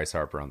with Bryce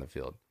Harper on the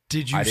field.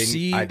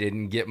 I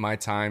didn't get my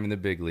time in the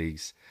big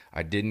leagues.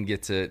 I didn't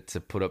get to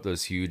put up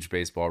those huge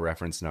Baseball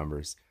Reference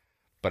numbers,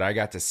 but I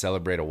got to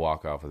celebrate a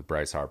walk-off with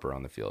Bryce Harper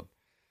on the field.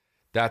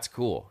 That's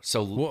cool.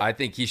 So I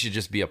think he should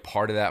just be a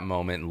part of that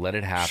moment and let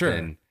it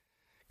happen.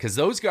 Because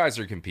those guys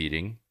are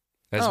competing.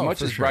 As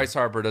much as Bryce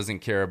Harper doesn't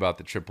care about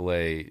the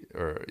AAA,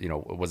 or,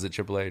 was it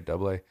AAA,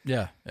 AA?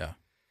 Yeah.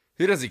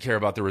 He doesn't care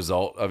about the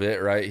result of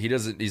it, right?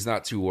 He's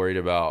not too worried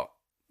about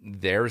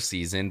their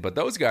season, but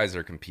those guys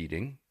are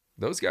competing.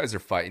 Those guys are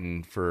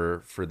fighting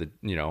for the,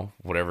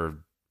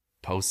 whatever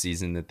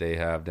postseason that they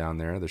have down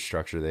there, the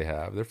structure they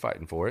have. They're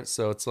fighting for it.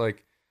 So it's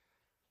like,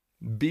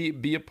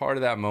 be a part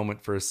of that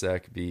moment for a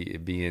sec,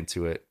 be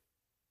into it,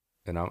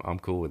 and I'm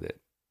cool with it.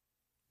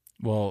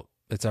 Well,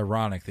 it's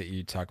ironic that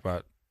you talk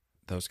about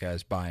those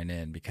guys buying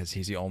in because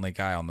he's the only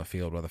guy on the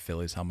field with a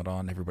Phillies helmet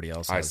on. Everybody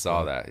else has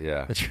that,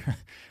 yeah.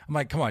 I'm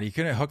like, come on, you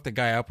couldn't hook the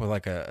guy up with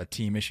like a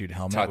team issued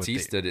helmet.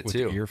 Tatis did it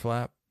too. The ear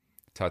flap.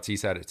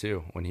 Tatis had it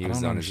too when he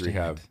was on his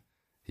rehab.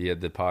 He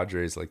had the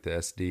Padres, like the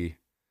SD.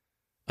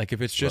 Like,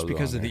 if it's just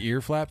because of the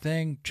ear flap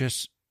thing,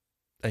 just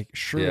like,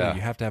 surely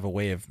you have to have a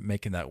way of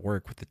making that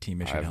work with the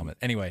team issued helmet.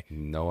 Anyway,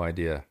 no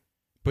idea.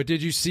 But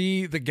did you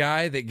see the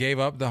guy that gave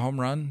up the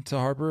home run to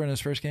Harper in his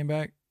first game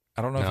back?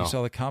 I don't know if you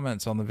saw the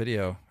comments on the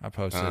video I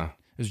posted. It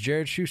was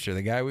Jared Schuster,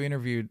 the guy we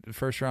interviewed, the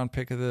first round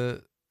pick of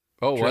the.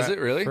 Oh, was it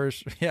really?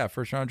 First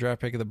round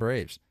draft pick of the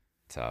Braves.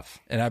 Tough.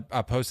 And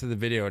I posted the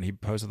video, and he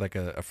posted like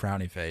a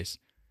frowny face.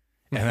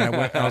 And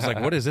then I was like,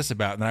 what is this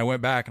about? And then I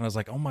went back and I was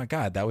like, oh my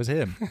God, that was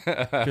him.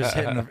 Just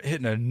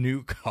hitting a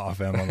nuke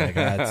off him. I'm like,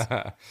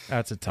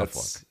 that's a tough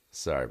look.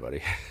 Sorry,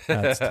 buddy.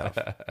 That's tough.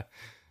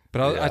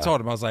 But I told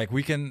him, I was like,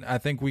 I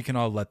think we can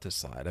all let this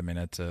slide. I mean,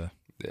 it's a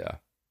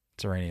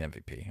reigning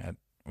MVP.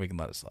 We can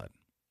let it slide.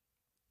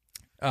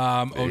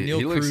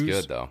 O'Neal Cruz. He looks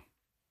good though.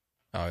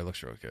 Oh, he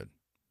looks real good.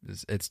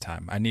 It's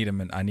time. I need him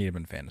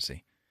in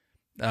fantasy.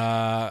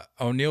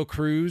 O'Neal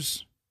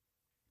Cruz.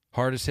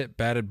 Hardest hit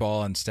batted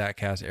ball in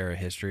StatCast era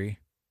history.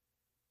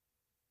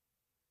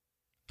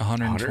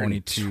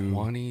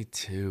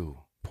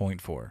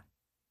 122.4.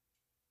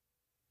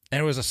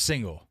 And it was a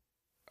single.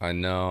 I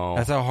know.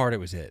 That's how hard it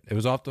was hit. It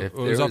was off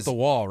the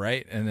wall,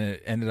 right? And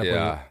it ended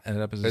up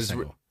as a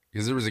single.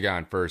 Because there was a guy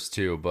on first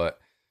too, but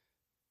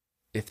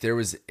if there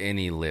was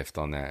any lift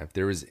on that, if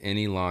there was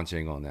any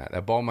launching on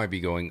that ball might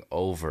be going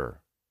over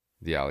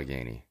the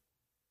Allegheny.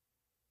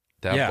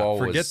 That ball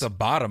forget was the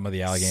bottom of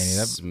the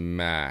Allegheny.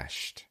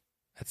 Smashed.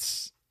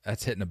 That's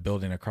hitting a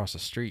building across the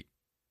street.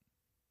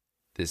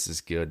 This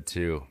is good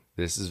too.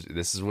 This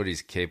is what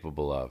he's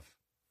capable of.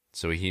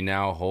 So he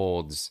now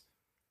holds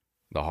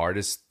the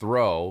hardest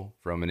throw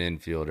from an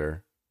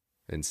infielder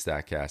in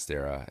StatCast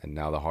era, and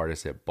now the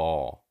hardest hit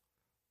ball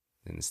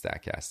in the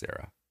StatCast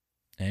era.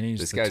 And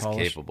this guy's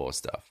capable of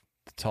stuff.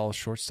 The tallest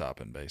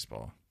shortstop in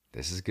baseball.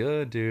 This is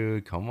good,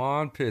 dude. Come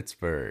on,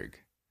 Pittsburgh.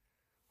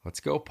 Let's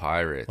go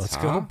Pirates. Let's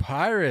go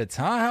Pirates,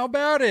 huh? How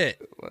about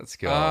it? Let's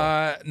go.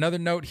 Another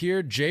note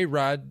here.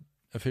 J-Rod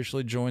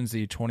officially joins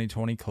the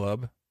 2020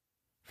 club.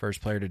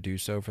 First player to do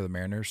so for the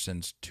Mariners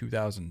since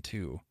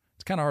 2002.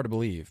 It's kind of hard to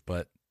believe,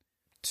 but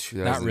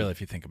not really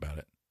if you think about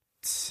it.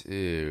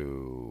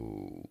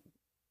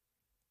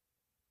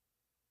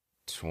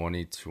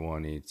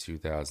 2020,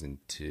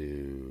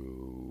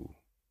 2002.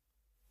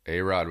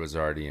 A-Rod was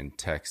already in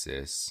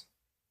Texas,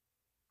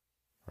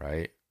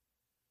 right?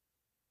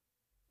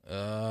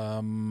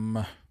 I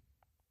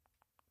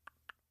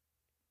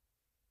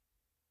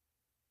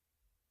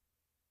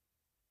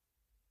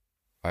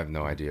have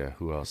no idea.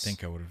 Who else?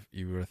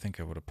 You would think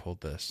I would have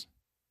pulled this.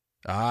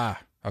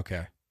 Ah,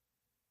 okay.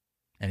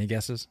 Any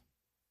guesses?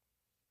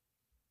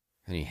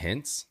 Any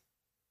hints?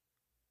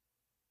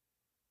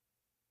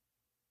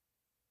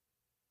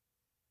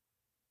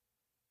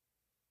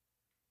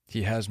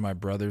 He has my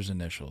brother's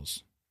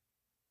initials.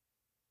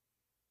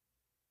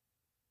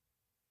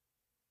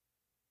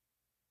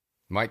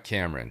 Mike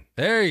Cameron.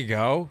 There you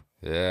go.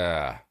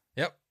 Yeah.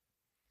 Yep.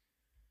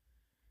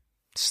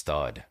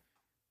 Stud.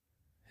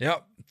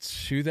 Yep.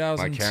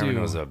 2002. Mike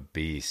Cameron was a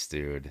beast,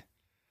 dude.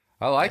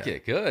 I like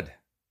it. Good.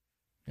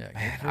 Yeah.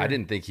 Man, I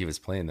didn't think he was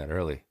playing that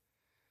early.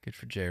 Good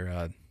for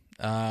J-Rod.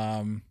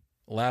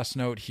 Last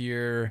note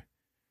here.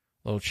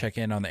 A little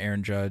check-in on the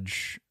Aaron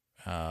Judge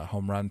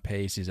home run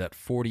pace. He's at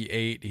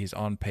 48. He's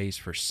on pace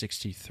for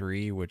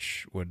 63,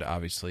 which would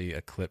obviously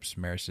eclipse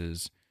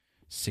Maris's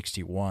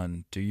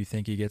 61. Do you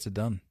think he gets it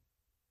done?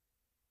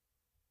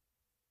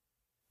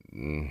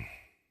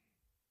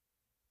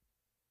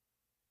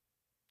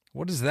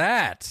 What is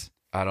that?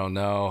 I don't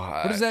know.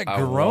 What is that I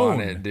groan?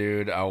 want it,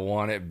 dude. I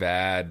want it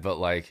bad, but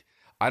like,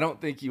 I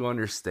don't think you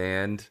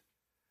understand.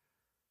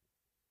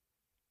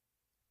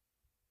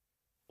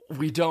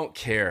 We don't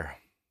care.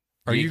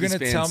 Are you going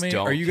to tell me?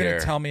 Are you going to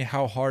care. tell me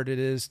how hard it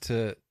is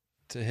to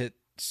hit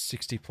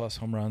 60+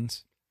 home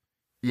runs?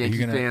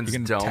 Yankee fans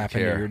don't tap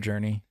care. into your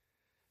journey?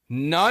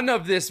 None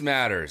of this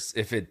matters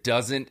if it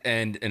doesn't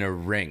end in a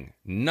ring.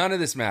 None of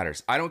this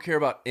matters. I don't care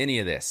about any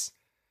of this.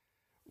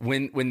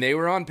 When they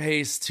were on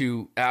pace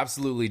to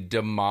absolutely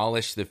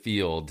demolish the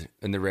field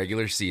in the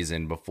regular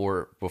season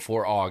before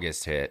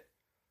August hit,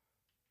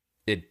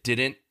 it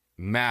didn't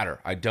matter.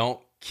 I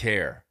don't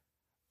care.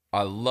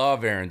 I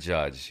love Aaron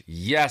Judge.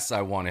 Yes,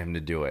 I want him to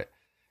do it.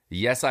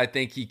 Yes, I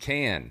think he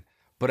can,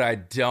 but I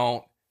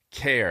don't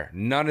care.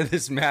 None of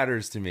this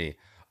matters to me.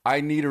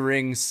 I need a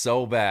ring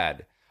so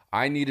bad.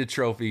 I need a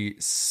trophy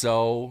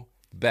so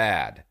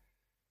bad.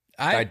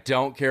 I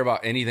don't care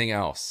about anything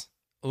else.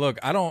 Look,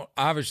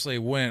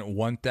 wouldn't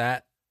want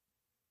that,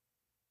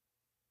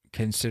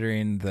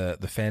 considering the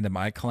fandom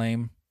I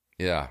claim.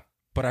 Yeah.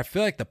 But I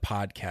feel like the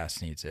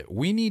podcast needs it.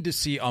 We need to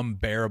see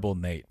Unbearable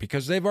Nate,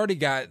 because they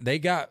got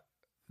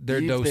their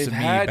dose of me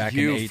back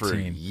in 18. For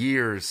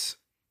years.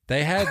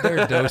 They had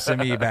their dose of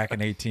me back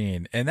in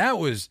 18, and that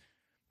was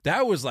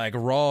like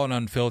raw and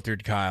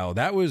unfiltered, Kyle.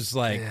 That was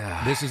like,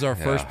 this is our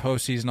first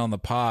postseason on the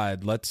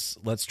pod. Let's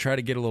try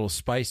to get a little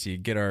spicy,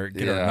 get our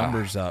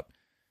numbers up.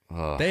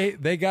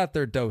 They got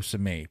their dose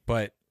of me,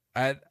 but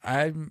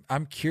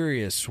I'm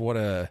curious what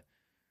a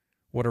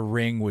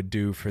ring would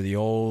do for the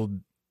old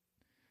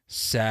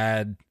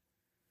sad.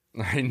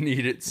 I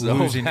need it so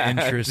losing bad,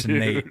 interest dude. in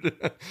Nate.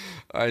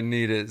 I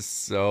need it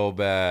so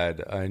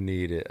bad. I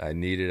need it.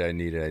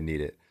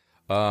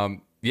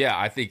 Yeah,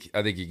 I think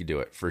he could do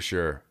it for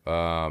sure.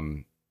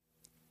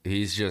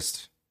 He's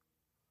just.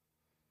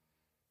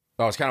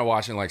 I was kind of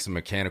watching like some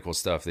mechanical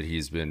stuff that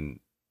he's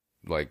been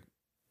like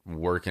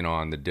working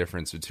on, the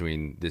difference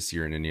between this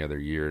year and any other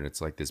year, and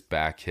it's like this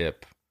back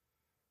hip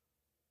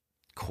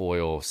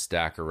coil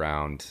stack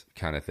around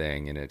kind of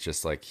thing, and it's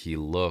just like he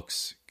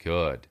looks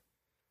good.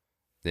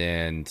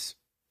 And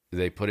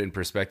they put it in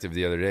perspective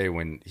the other day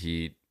when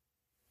he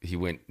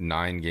went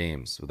 9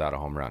 games without a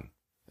home run,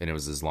 and it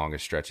was his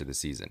longest stretch of the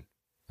season.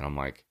 And I'm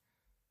like,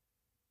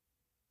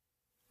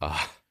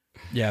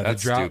 yeah,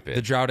 that's stupid.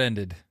 The drought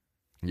ended.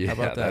 Yeah, how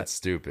about that? That's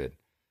stupid.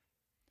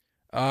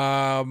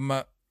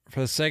 For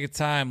the sake of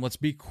time, let's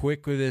be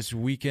quick with this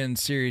weekend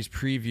series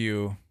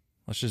preview.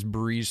 Let's just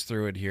breeze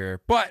through it here.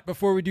 But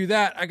before we do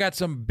that, I got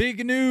some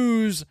big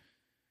news.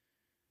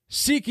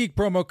 SeatGeek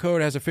promo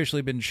code has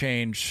officially been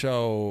changed,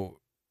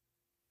 so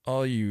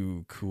all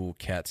you cool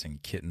cats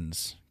and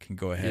kittens can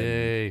go ahead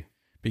and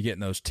be getting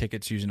those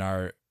tickets using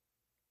our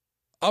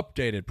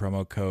updated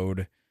promo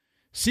code.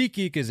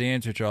 SeatGeek is the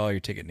answer to all your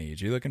ticket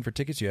needs. You're looking for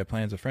tickets, you have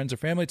plans with friends or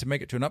family to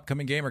make it to an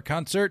upcoming game or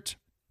concert,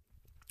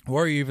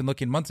 or you're even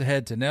looking months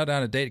ahead to nail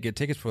down a date to get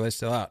tickets before they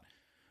sell out.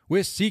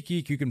 With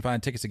SeatGeek, you can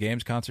find tickets to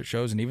games, concert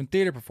shows, and even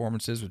theater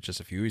performances with just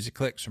a few easy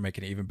clicks, for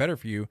making it even better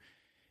for you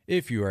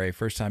if you are a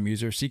first-time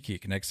user of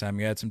SeatGeek. Next time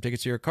you add some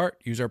tickets to your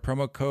cart, use our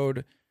promo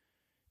code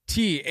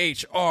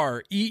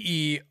THREEOH,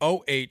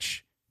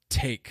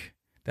 TAKE.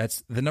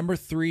 That's the number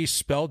 3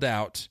 spelled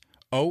out,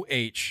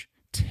 OH,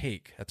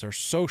 TAKE. That's our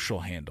social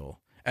handle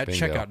at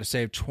Bingo. checkout to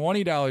save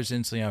 $20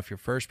 instantly off your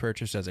first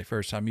purchase as a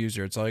first-time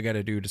user. It's all you got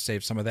to do to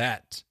save some of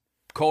that.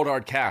 Cold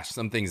hard cash.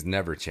 Some things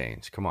never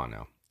change. Come on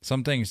now.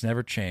 Some things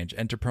never change.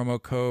 Enter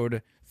promo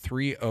code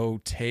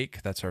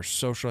 30TAKE. That's our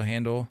social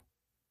handle,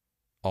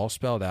 all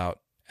spelled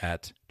out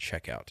at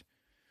checkout.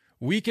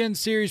 Weekend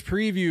series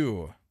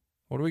preview.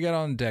 What do we got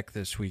on deck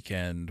this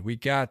weekend? We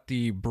got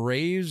the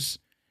Braves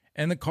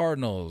and the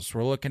Cardinals.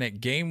 We're looking at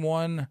game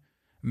 1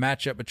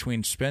 matchup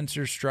between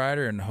Spencer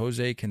Strider and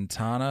Jose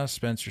Quintana.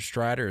 Spencer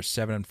Strider is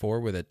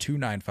 7-4 with a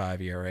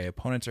 2.95 ERA.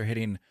 Opponents are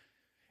hitting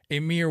a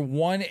mere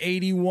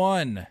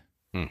 181.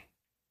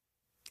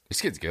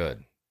 This kid's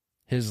good.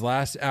 His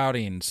last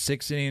outing,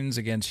 6 innings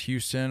against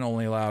Houston,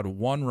 only allowed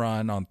 1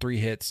 run on 3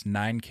 hits,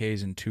 9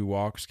 Ks, and 2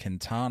 walks.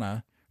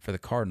 Quintana for the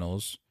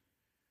Cardinals,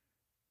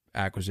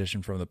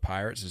 acquisition from the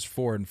Pirates, is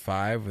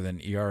 4-5 with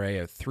an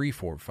ERA of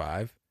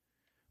 3.45.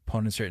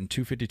 Opponents are hitting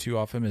 .252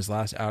 off him. His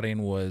last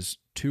outing was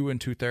 2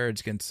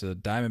 2/3 against the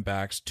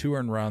Diamondbacks, 2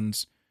 earned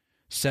runs,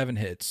 7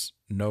 hits,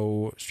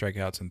 no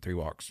strikeouts, and 3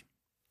 walks.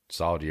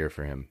 Solid year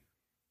for him.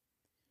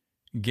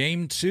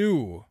 Game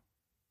 2,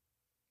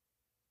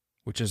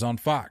 which is on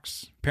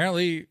Fox.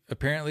 Apparently,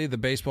 the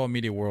baseball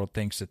media world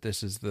thinks that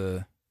this is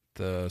the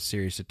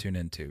series to tune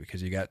into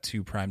because you got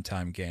 2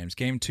 primetime games.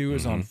 Game 2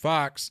 is on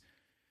Fox.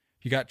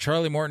 You got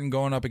Charlie Morton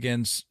going up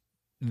against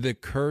the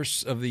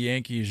curse of the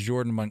Yankees,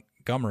 Jordan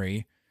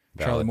Montgomery.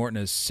 Valid. Charlie Morton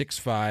is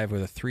 6.5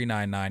 with a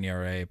 3.99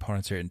 ERA.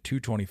 Opponents are hitting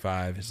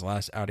 .225. His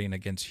last outing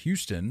against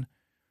Houston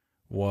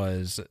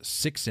was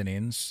 6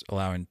 innings,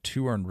 allowing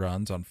 2 earned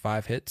runs on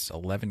 5 hits,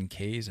 11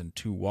 Ks, and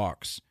 2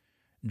 walks.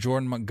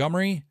 Jordan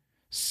Montgomery,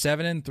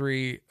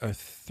 7-3, a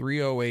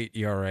 3.08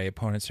 ERA.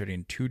 Opponents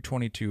hitting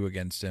 .222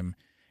 against him.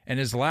 And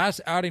his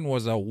last outing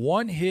was a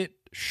 1-hit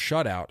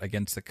shutout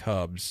against the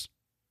Cubs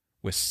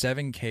with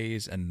 7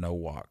 Ks and no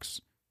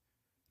walks.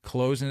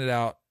 Closing it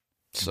out,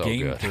 So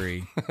game good.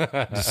 3.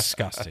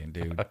 Disgusting,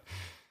 dude.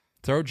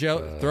 Throw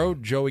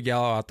Joey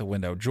Gallo out the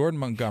window. Jordan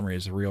Montgomery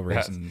is the real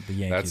reason the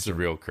Yankees That's the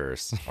real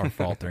curse. are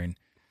faltering.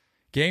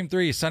 Game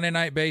 3, Sunday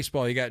Night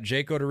Baseball. You got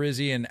Jake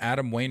Odorizzi and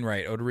Adam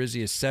Wainwright.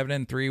 Odorizzi is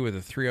 7-3 with a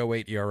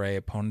 3.08 ERA.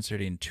 Opponents are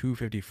hitting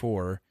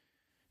 .254.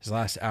 His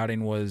last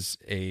outing was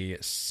a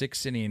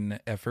 6-inning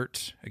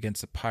effort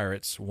against the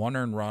Pirates. 1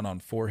 earned run on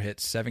 4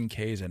 hits, 7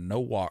 Ks, and no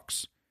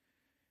walks.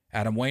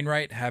 Adam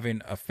Wainwright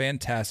having a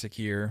fantastic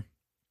year,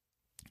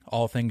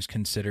 all things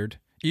considered.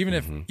 Even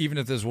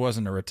if this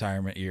wasn't a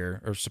retirement year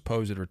or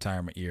supposed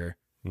retirement year.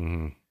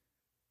 Mm-hmm.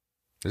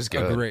 This is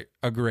good.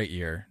 A great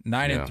year.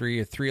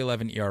 9-3, a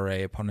 3.11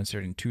 ERA. Opponents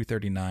hitting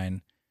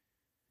 .239.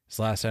 His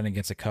last outing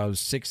against the Cubs,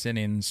 6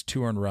 innings,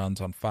 2 earned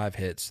runs on 5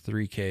 hits,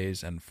 3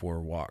 Ks, and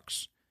 4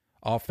 walks.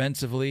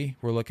 Offensively,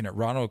 we're looking at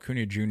Ronald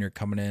Acuna Jr.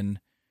 coming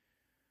in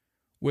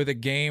with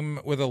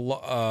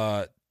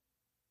a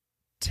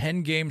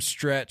 10-game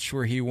stretch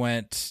where he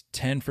went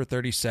 10 for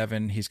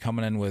 37. He's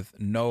coming in with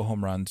no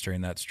home runs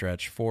during that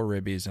stretch, 4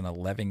 ribbies and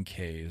 11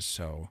 Ks.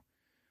 So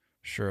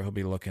sure he'll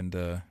be looking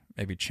to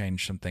maybe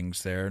change some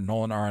things there.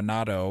 Nolan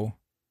Arenado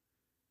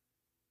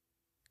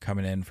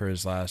coming in for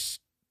his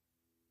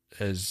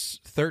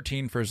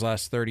 13 for his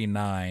last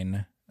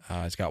 39.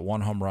 He's got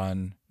 1 home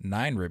run,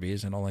 9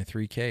 ribbies, and only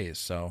 3 Ks.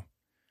 So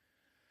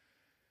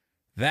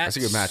that's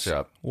a good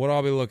matchup. What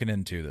I'll be looking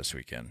into this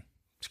weekend.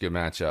 It's a good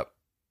matchup.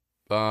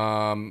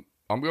 I'm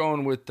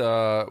going with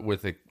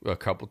a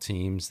couple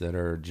teams that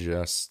are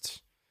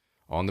just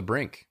on the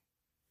brink.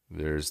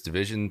 There's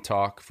division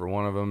talk for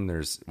one of them.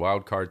 There's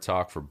wild card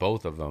talk for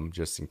both of them,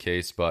 just in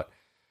case. But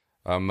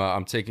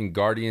I'm taking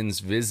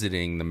Guardians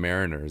visiting the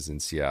Mariners in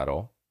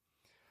Seattle.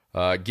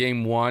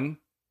 Game 1,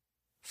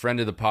 friend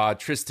of the pod,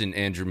 Tristan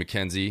Andrew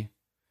McKenzie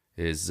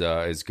is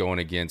going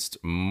against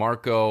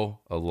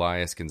Marco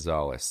Elias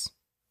Gonzalez,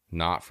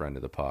 not friend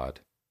of the pod.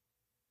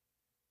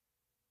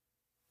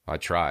 I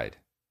tried.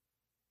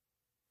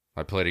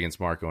 I played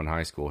against Marco in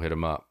high school, hit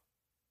him up.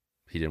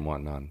 He didn't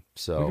want none.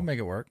 So We can make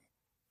it work.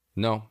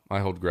 no, I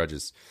hold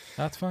grudges.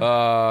 That's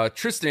fine.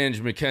 Tristan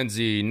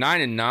McKenzie,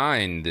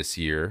 9-9 this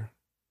year,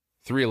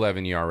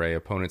 3.11 ERA.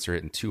 Opponents are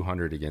hitting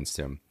 .200 against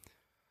him.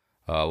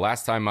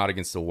 Last time out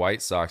against the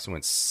White Sox,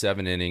 went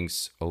 7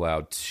 innings,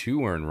 allowed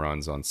 2 earned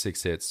runs on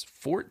 6 hits,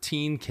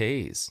 14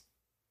 Ks,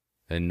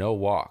 and no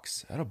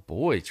walks.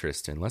 Attaboy,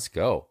 Tristan. Let's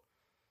go.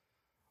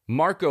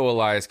 Marco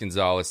Elias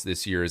Gonzalez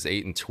this year is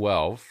 8-12,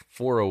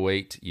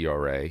 4.08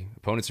 ERA.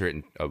 Opponents are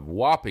hitting a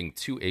whopping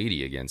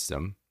 .280 against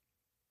him.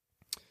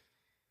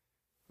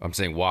 I'm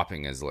saying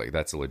whopping as like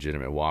that's a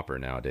legitimate whopper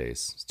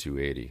nowadays. It's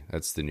 .280.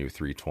 That's the new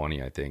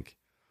 .320, I think.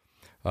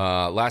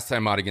 Last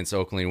time out against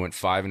Oakland, he went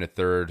 5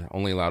 1/3,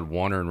 only allowed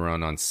 1 earned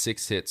run on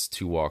 6 hits,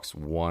 2 walks,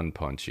 1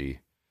 punchy.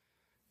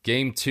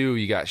 Game 2,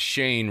 you got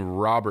Shane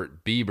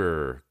Robert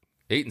Bieber,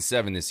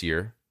 8-7 this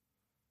year,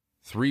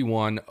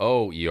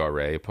 3.10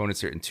 ERA.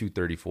 Opponents hitting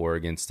 .234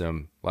 against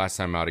him. Last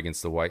time out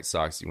against the White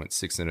Sox, he went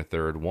 6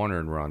 1/3, 1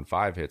 earned run,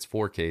 5 hits,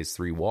 4 Ks,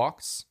 3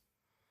 walks.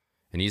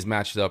 And he's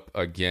matched up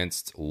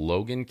against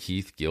Logan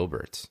Keith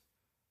Gilbert.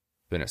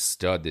 Been a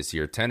stud this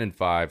year.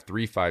 10-5,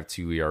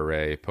 3.52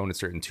 ERA.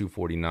 Opponents hitting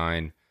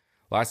 .249.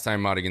 Last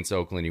time out against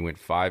Oakland, he went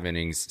 5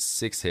 innings,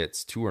 6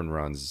 hits, 2 earned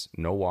runs,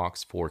 no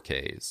walks, 4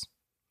 Ks.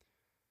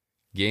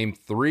 Game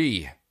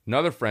 3,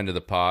 another friend of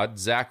the pod,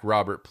 Zach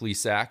Robert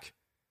Plesac.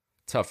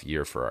 Tough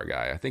year for our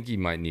guy. I think he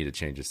might need a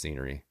change of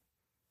scenery.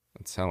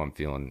 That's how I'm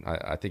feeling.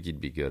 I think he'd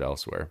be good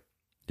elsewhere.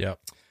 Yep.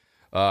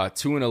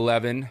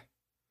 2-11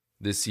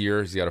 this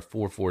year. He's got a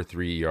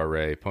 4.43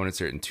 ERA. Opponents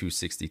are hitting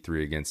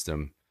 .263 against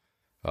him.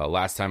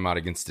 Last time out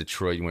against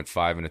Detroit, he went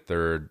 5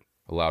 1/3,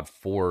 allowed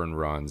 4 earned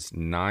runs,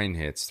 9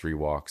 hits, 3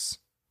 walks,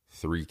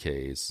 3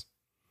 Ks.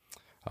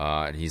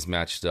 And he's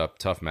matched up,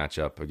 tough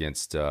matchup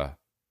against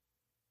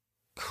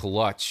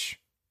clutch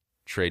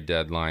trade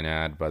deadline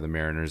ad by the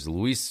Mariners,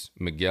 Luis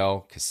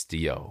Miguel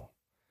Castillo.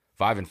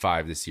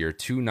 5-5 this year,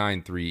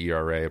 2.93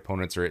 ERA.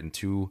 Opponents are hitting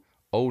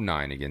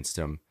 .209 against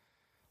him.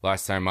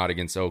 Last time out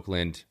against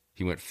Oakland,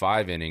 he went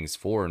 5 innings,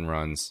 4 earned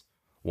runs,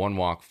 1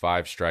 walk,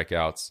 5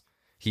 strikeouts.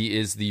 He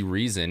is the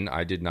reason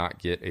I did not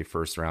get a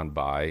first-round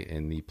bye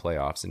in the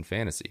playoffs in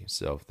fantasy.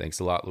 So thanks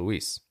a lot,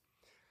 Luis.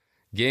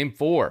 Game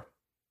 4,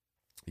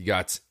 you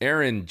got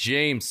Aaron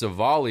James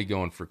Savali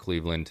going for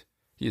Cleveland.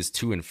 He is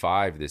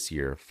 2-5 this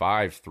year,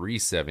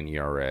 5.37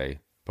 ERA.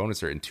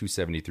 Opponents are in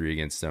 .273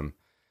 against him.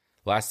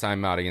 Last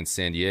time out against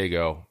San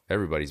Diego,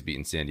 everybody's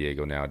beating San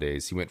Diego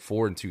nowadays. He went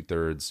 4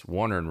 2/3,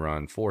 1 earned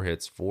run, 4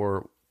 hits,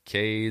 4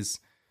 Ks,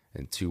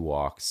 and 2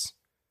 walks.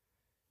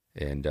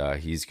 And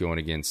he's going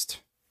against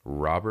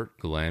Robert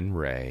Glenn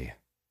Ray.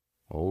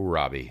 Oh,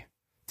 Robbie.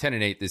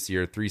 10-8 this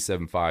year,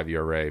 3.75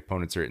 ERA.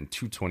 Opponents are hitting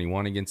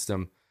 .221 against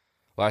him.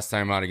 Last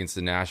time out against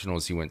the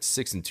Nationals, he went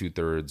 6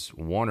 2/3,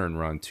 1 earned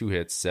run, 2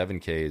 hits, 7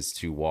 Ks,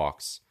 2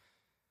 walks.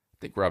 I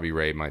think Robbie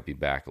Ray might be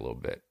back a little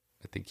bit.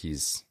 I think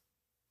he's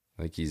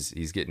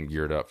getting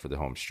geared up for the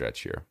home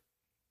stretch here.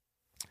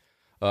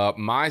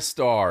 My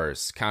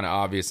stars, kind of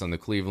obvious on the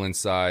Cleveland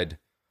side.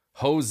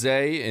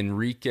 Jose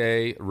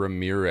Enrique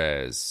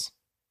Ramirez.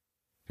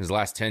 His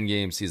last 10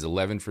 games, he's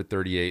 11 for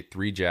 38,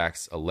 3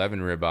 jacks, 11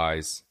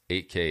 ribeyes,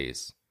 8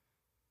 Ks.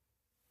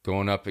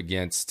 Going up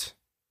against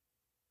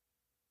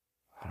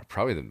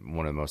probably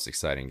one of the most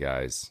exciting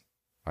guys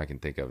I can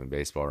think of in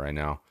baseball right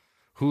now,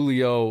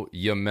 Julio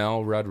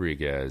Yamel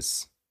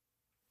Rodriguez.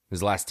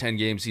 His last 10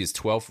 games, he is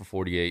 12 for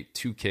 48,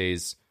 2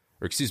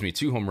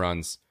 home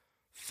runs,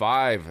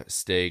 5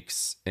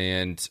 steaks,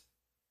 and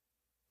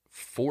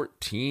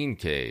 14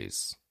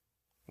 Ks.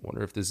 I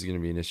wonder if this is going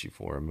to be an issue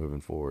for him moving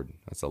forward.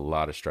 That's a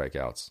lot of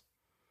strikeouts.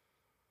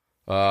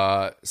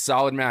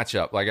 Solid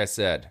matchup, like I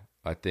said.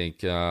 I think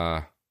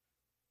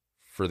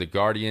for the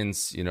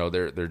Guardians,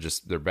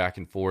 they're back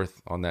and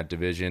forth on that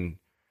division.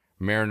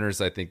 Mariners,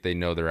 I think they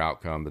know their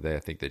outcome, but I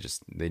think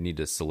they need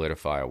to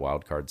solidify a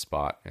wild card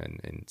spot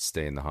and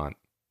stay in the hunt.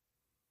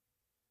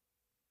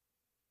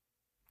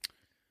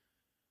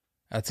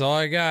 That's all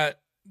I got.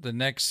 The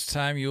next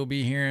time you'll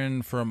be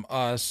hearing from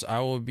us, I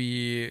will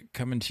be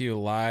coming to you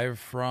live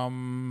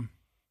from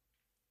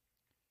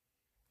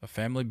a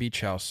family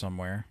beach house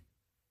somewhere.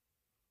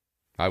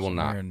 I will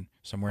not.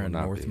 Somewhere in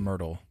North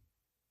Myrtle.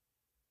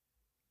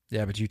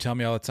 Yeah, but you tell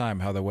me all the time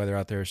how the weather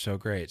out there is so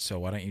great. So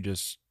why don't you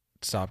just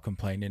stop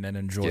complaining and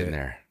enjoy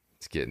it?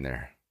 It's getting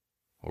there.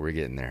 Well, we're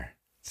getting there.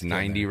 It's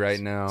 90 right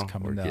now.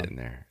 We're getting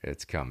there.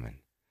 It's coming.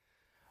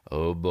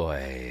 Oh,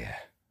 boy.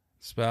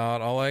 That's about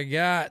all I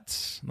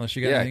got, unless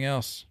you got anything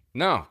else.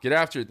 No, get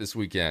after it this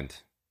weekend.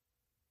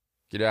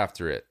 Get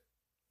after it.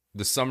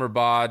 The summer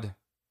bod,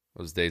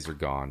 those days are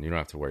gone. You don't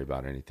have to worry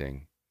about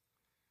anything.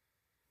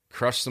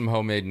 Crush some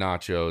homemade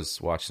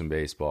nachos, watch some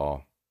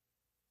baseball.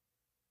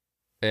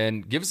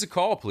 And give us a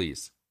call,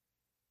 please.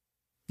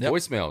 Yep.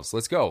 Voicemails.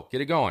 Let's go.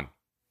 Get it going.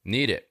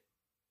 Need it.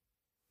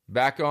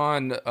 Back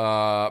on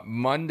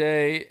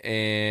Monday,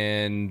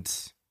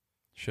 and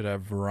should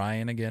have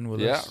Ryan again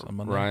with us on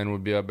Monday. Ryan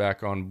would be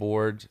back on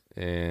board,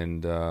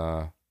 and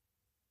we're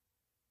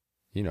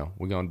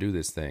going to do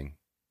this thing.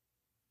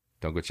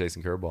 Don't go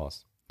chasing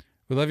curveballs.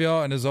 We love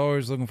y'all, and as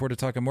always, looking forward to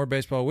talking more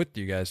baseball with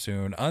you guys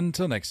soon.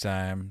 Until next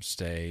time,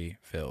 stay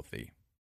filthy.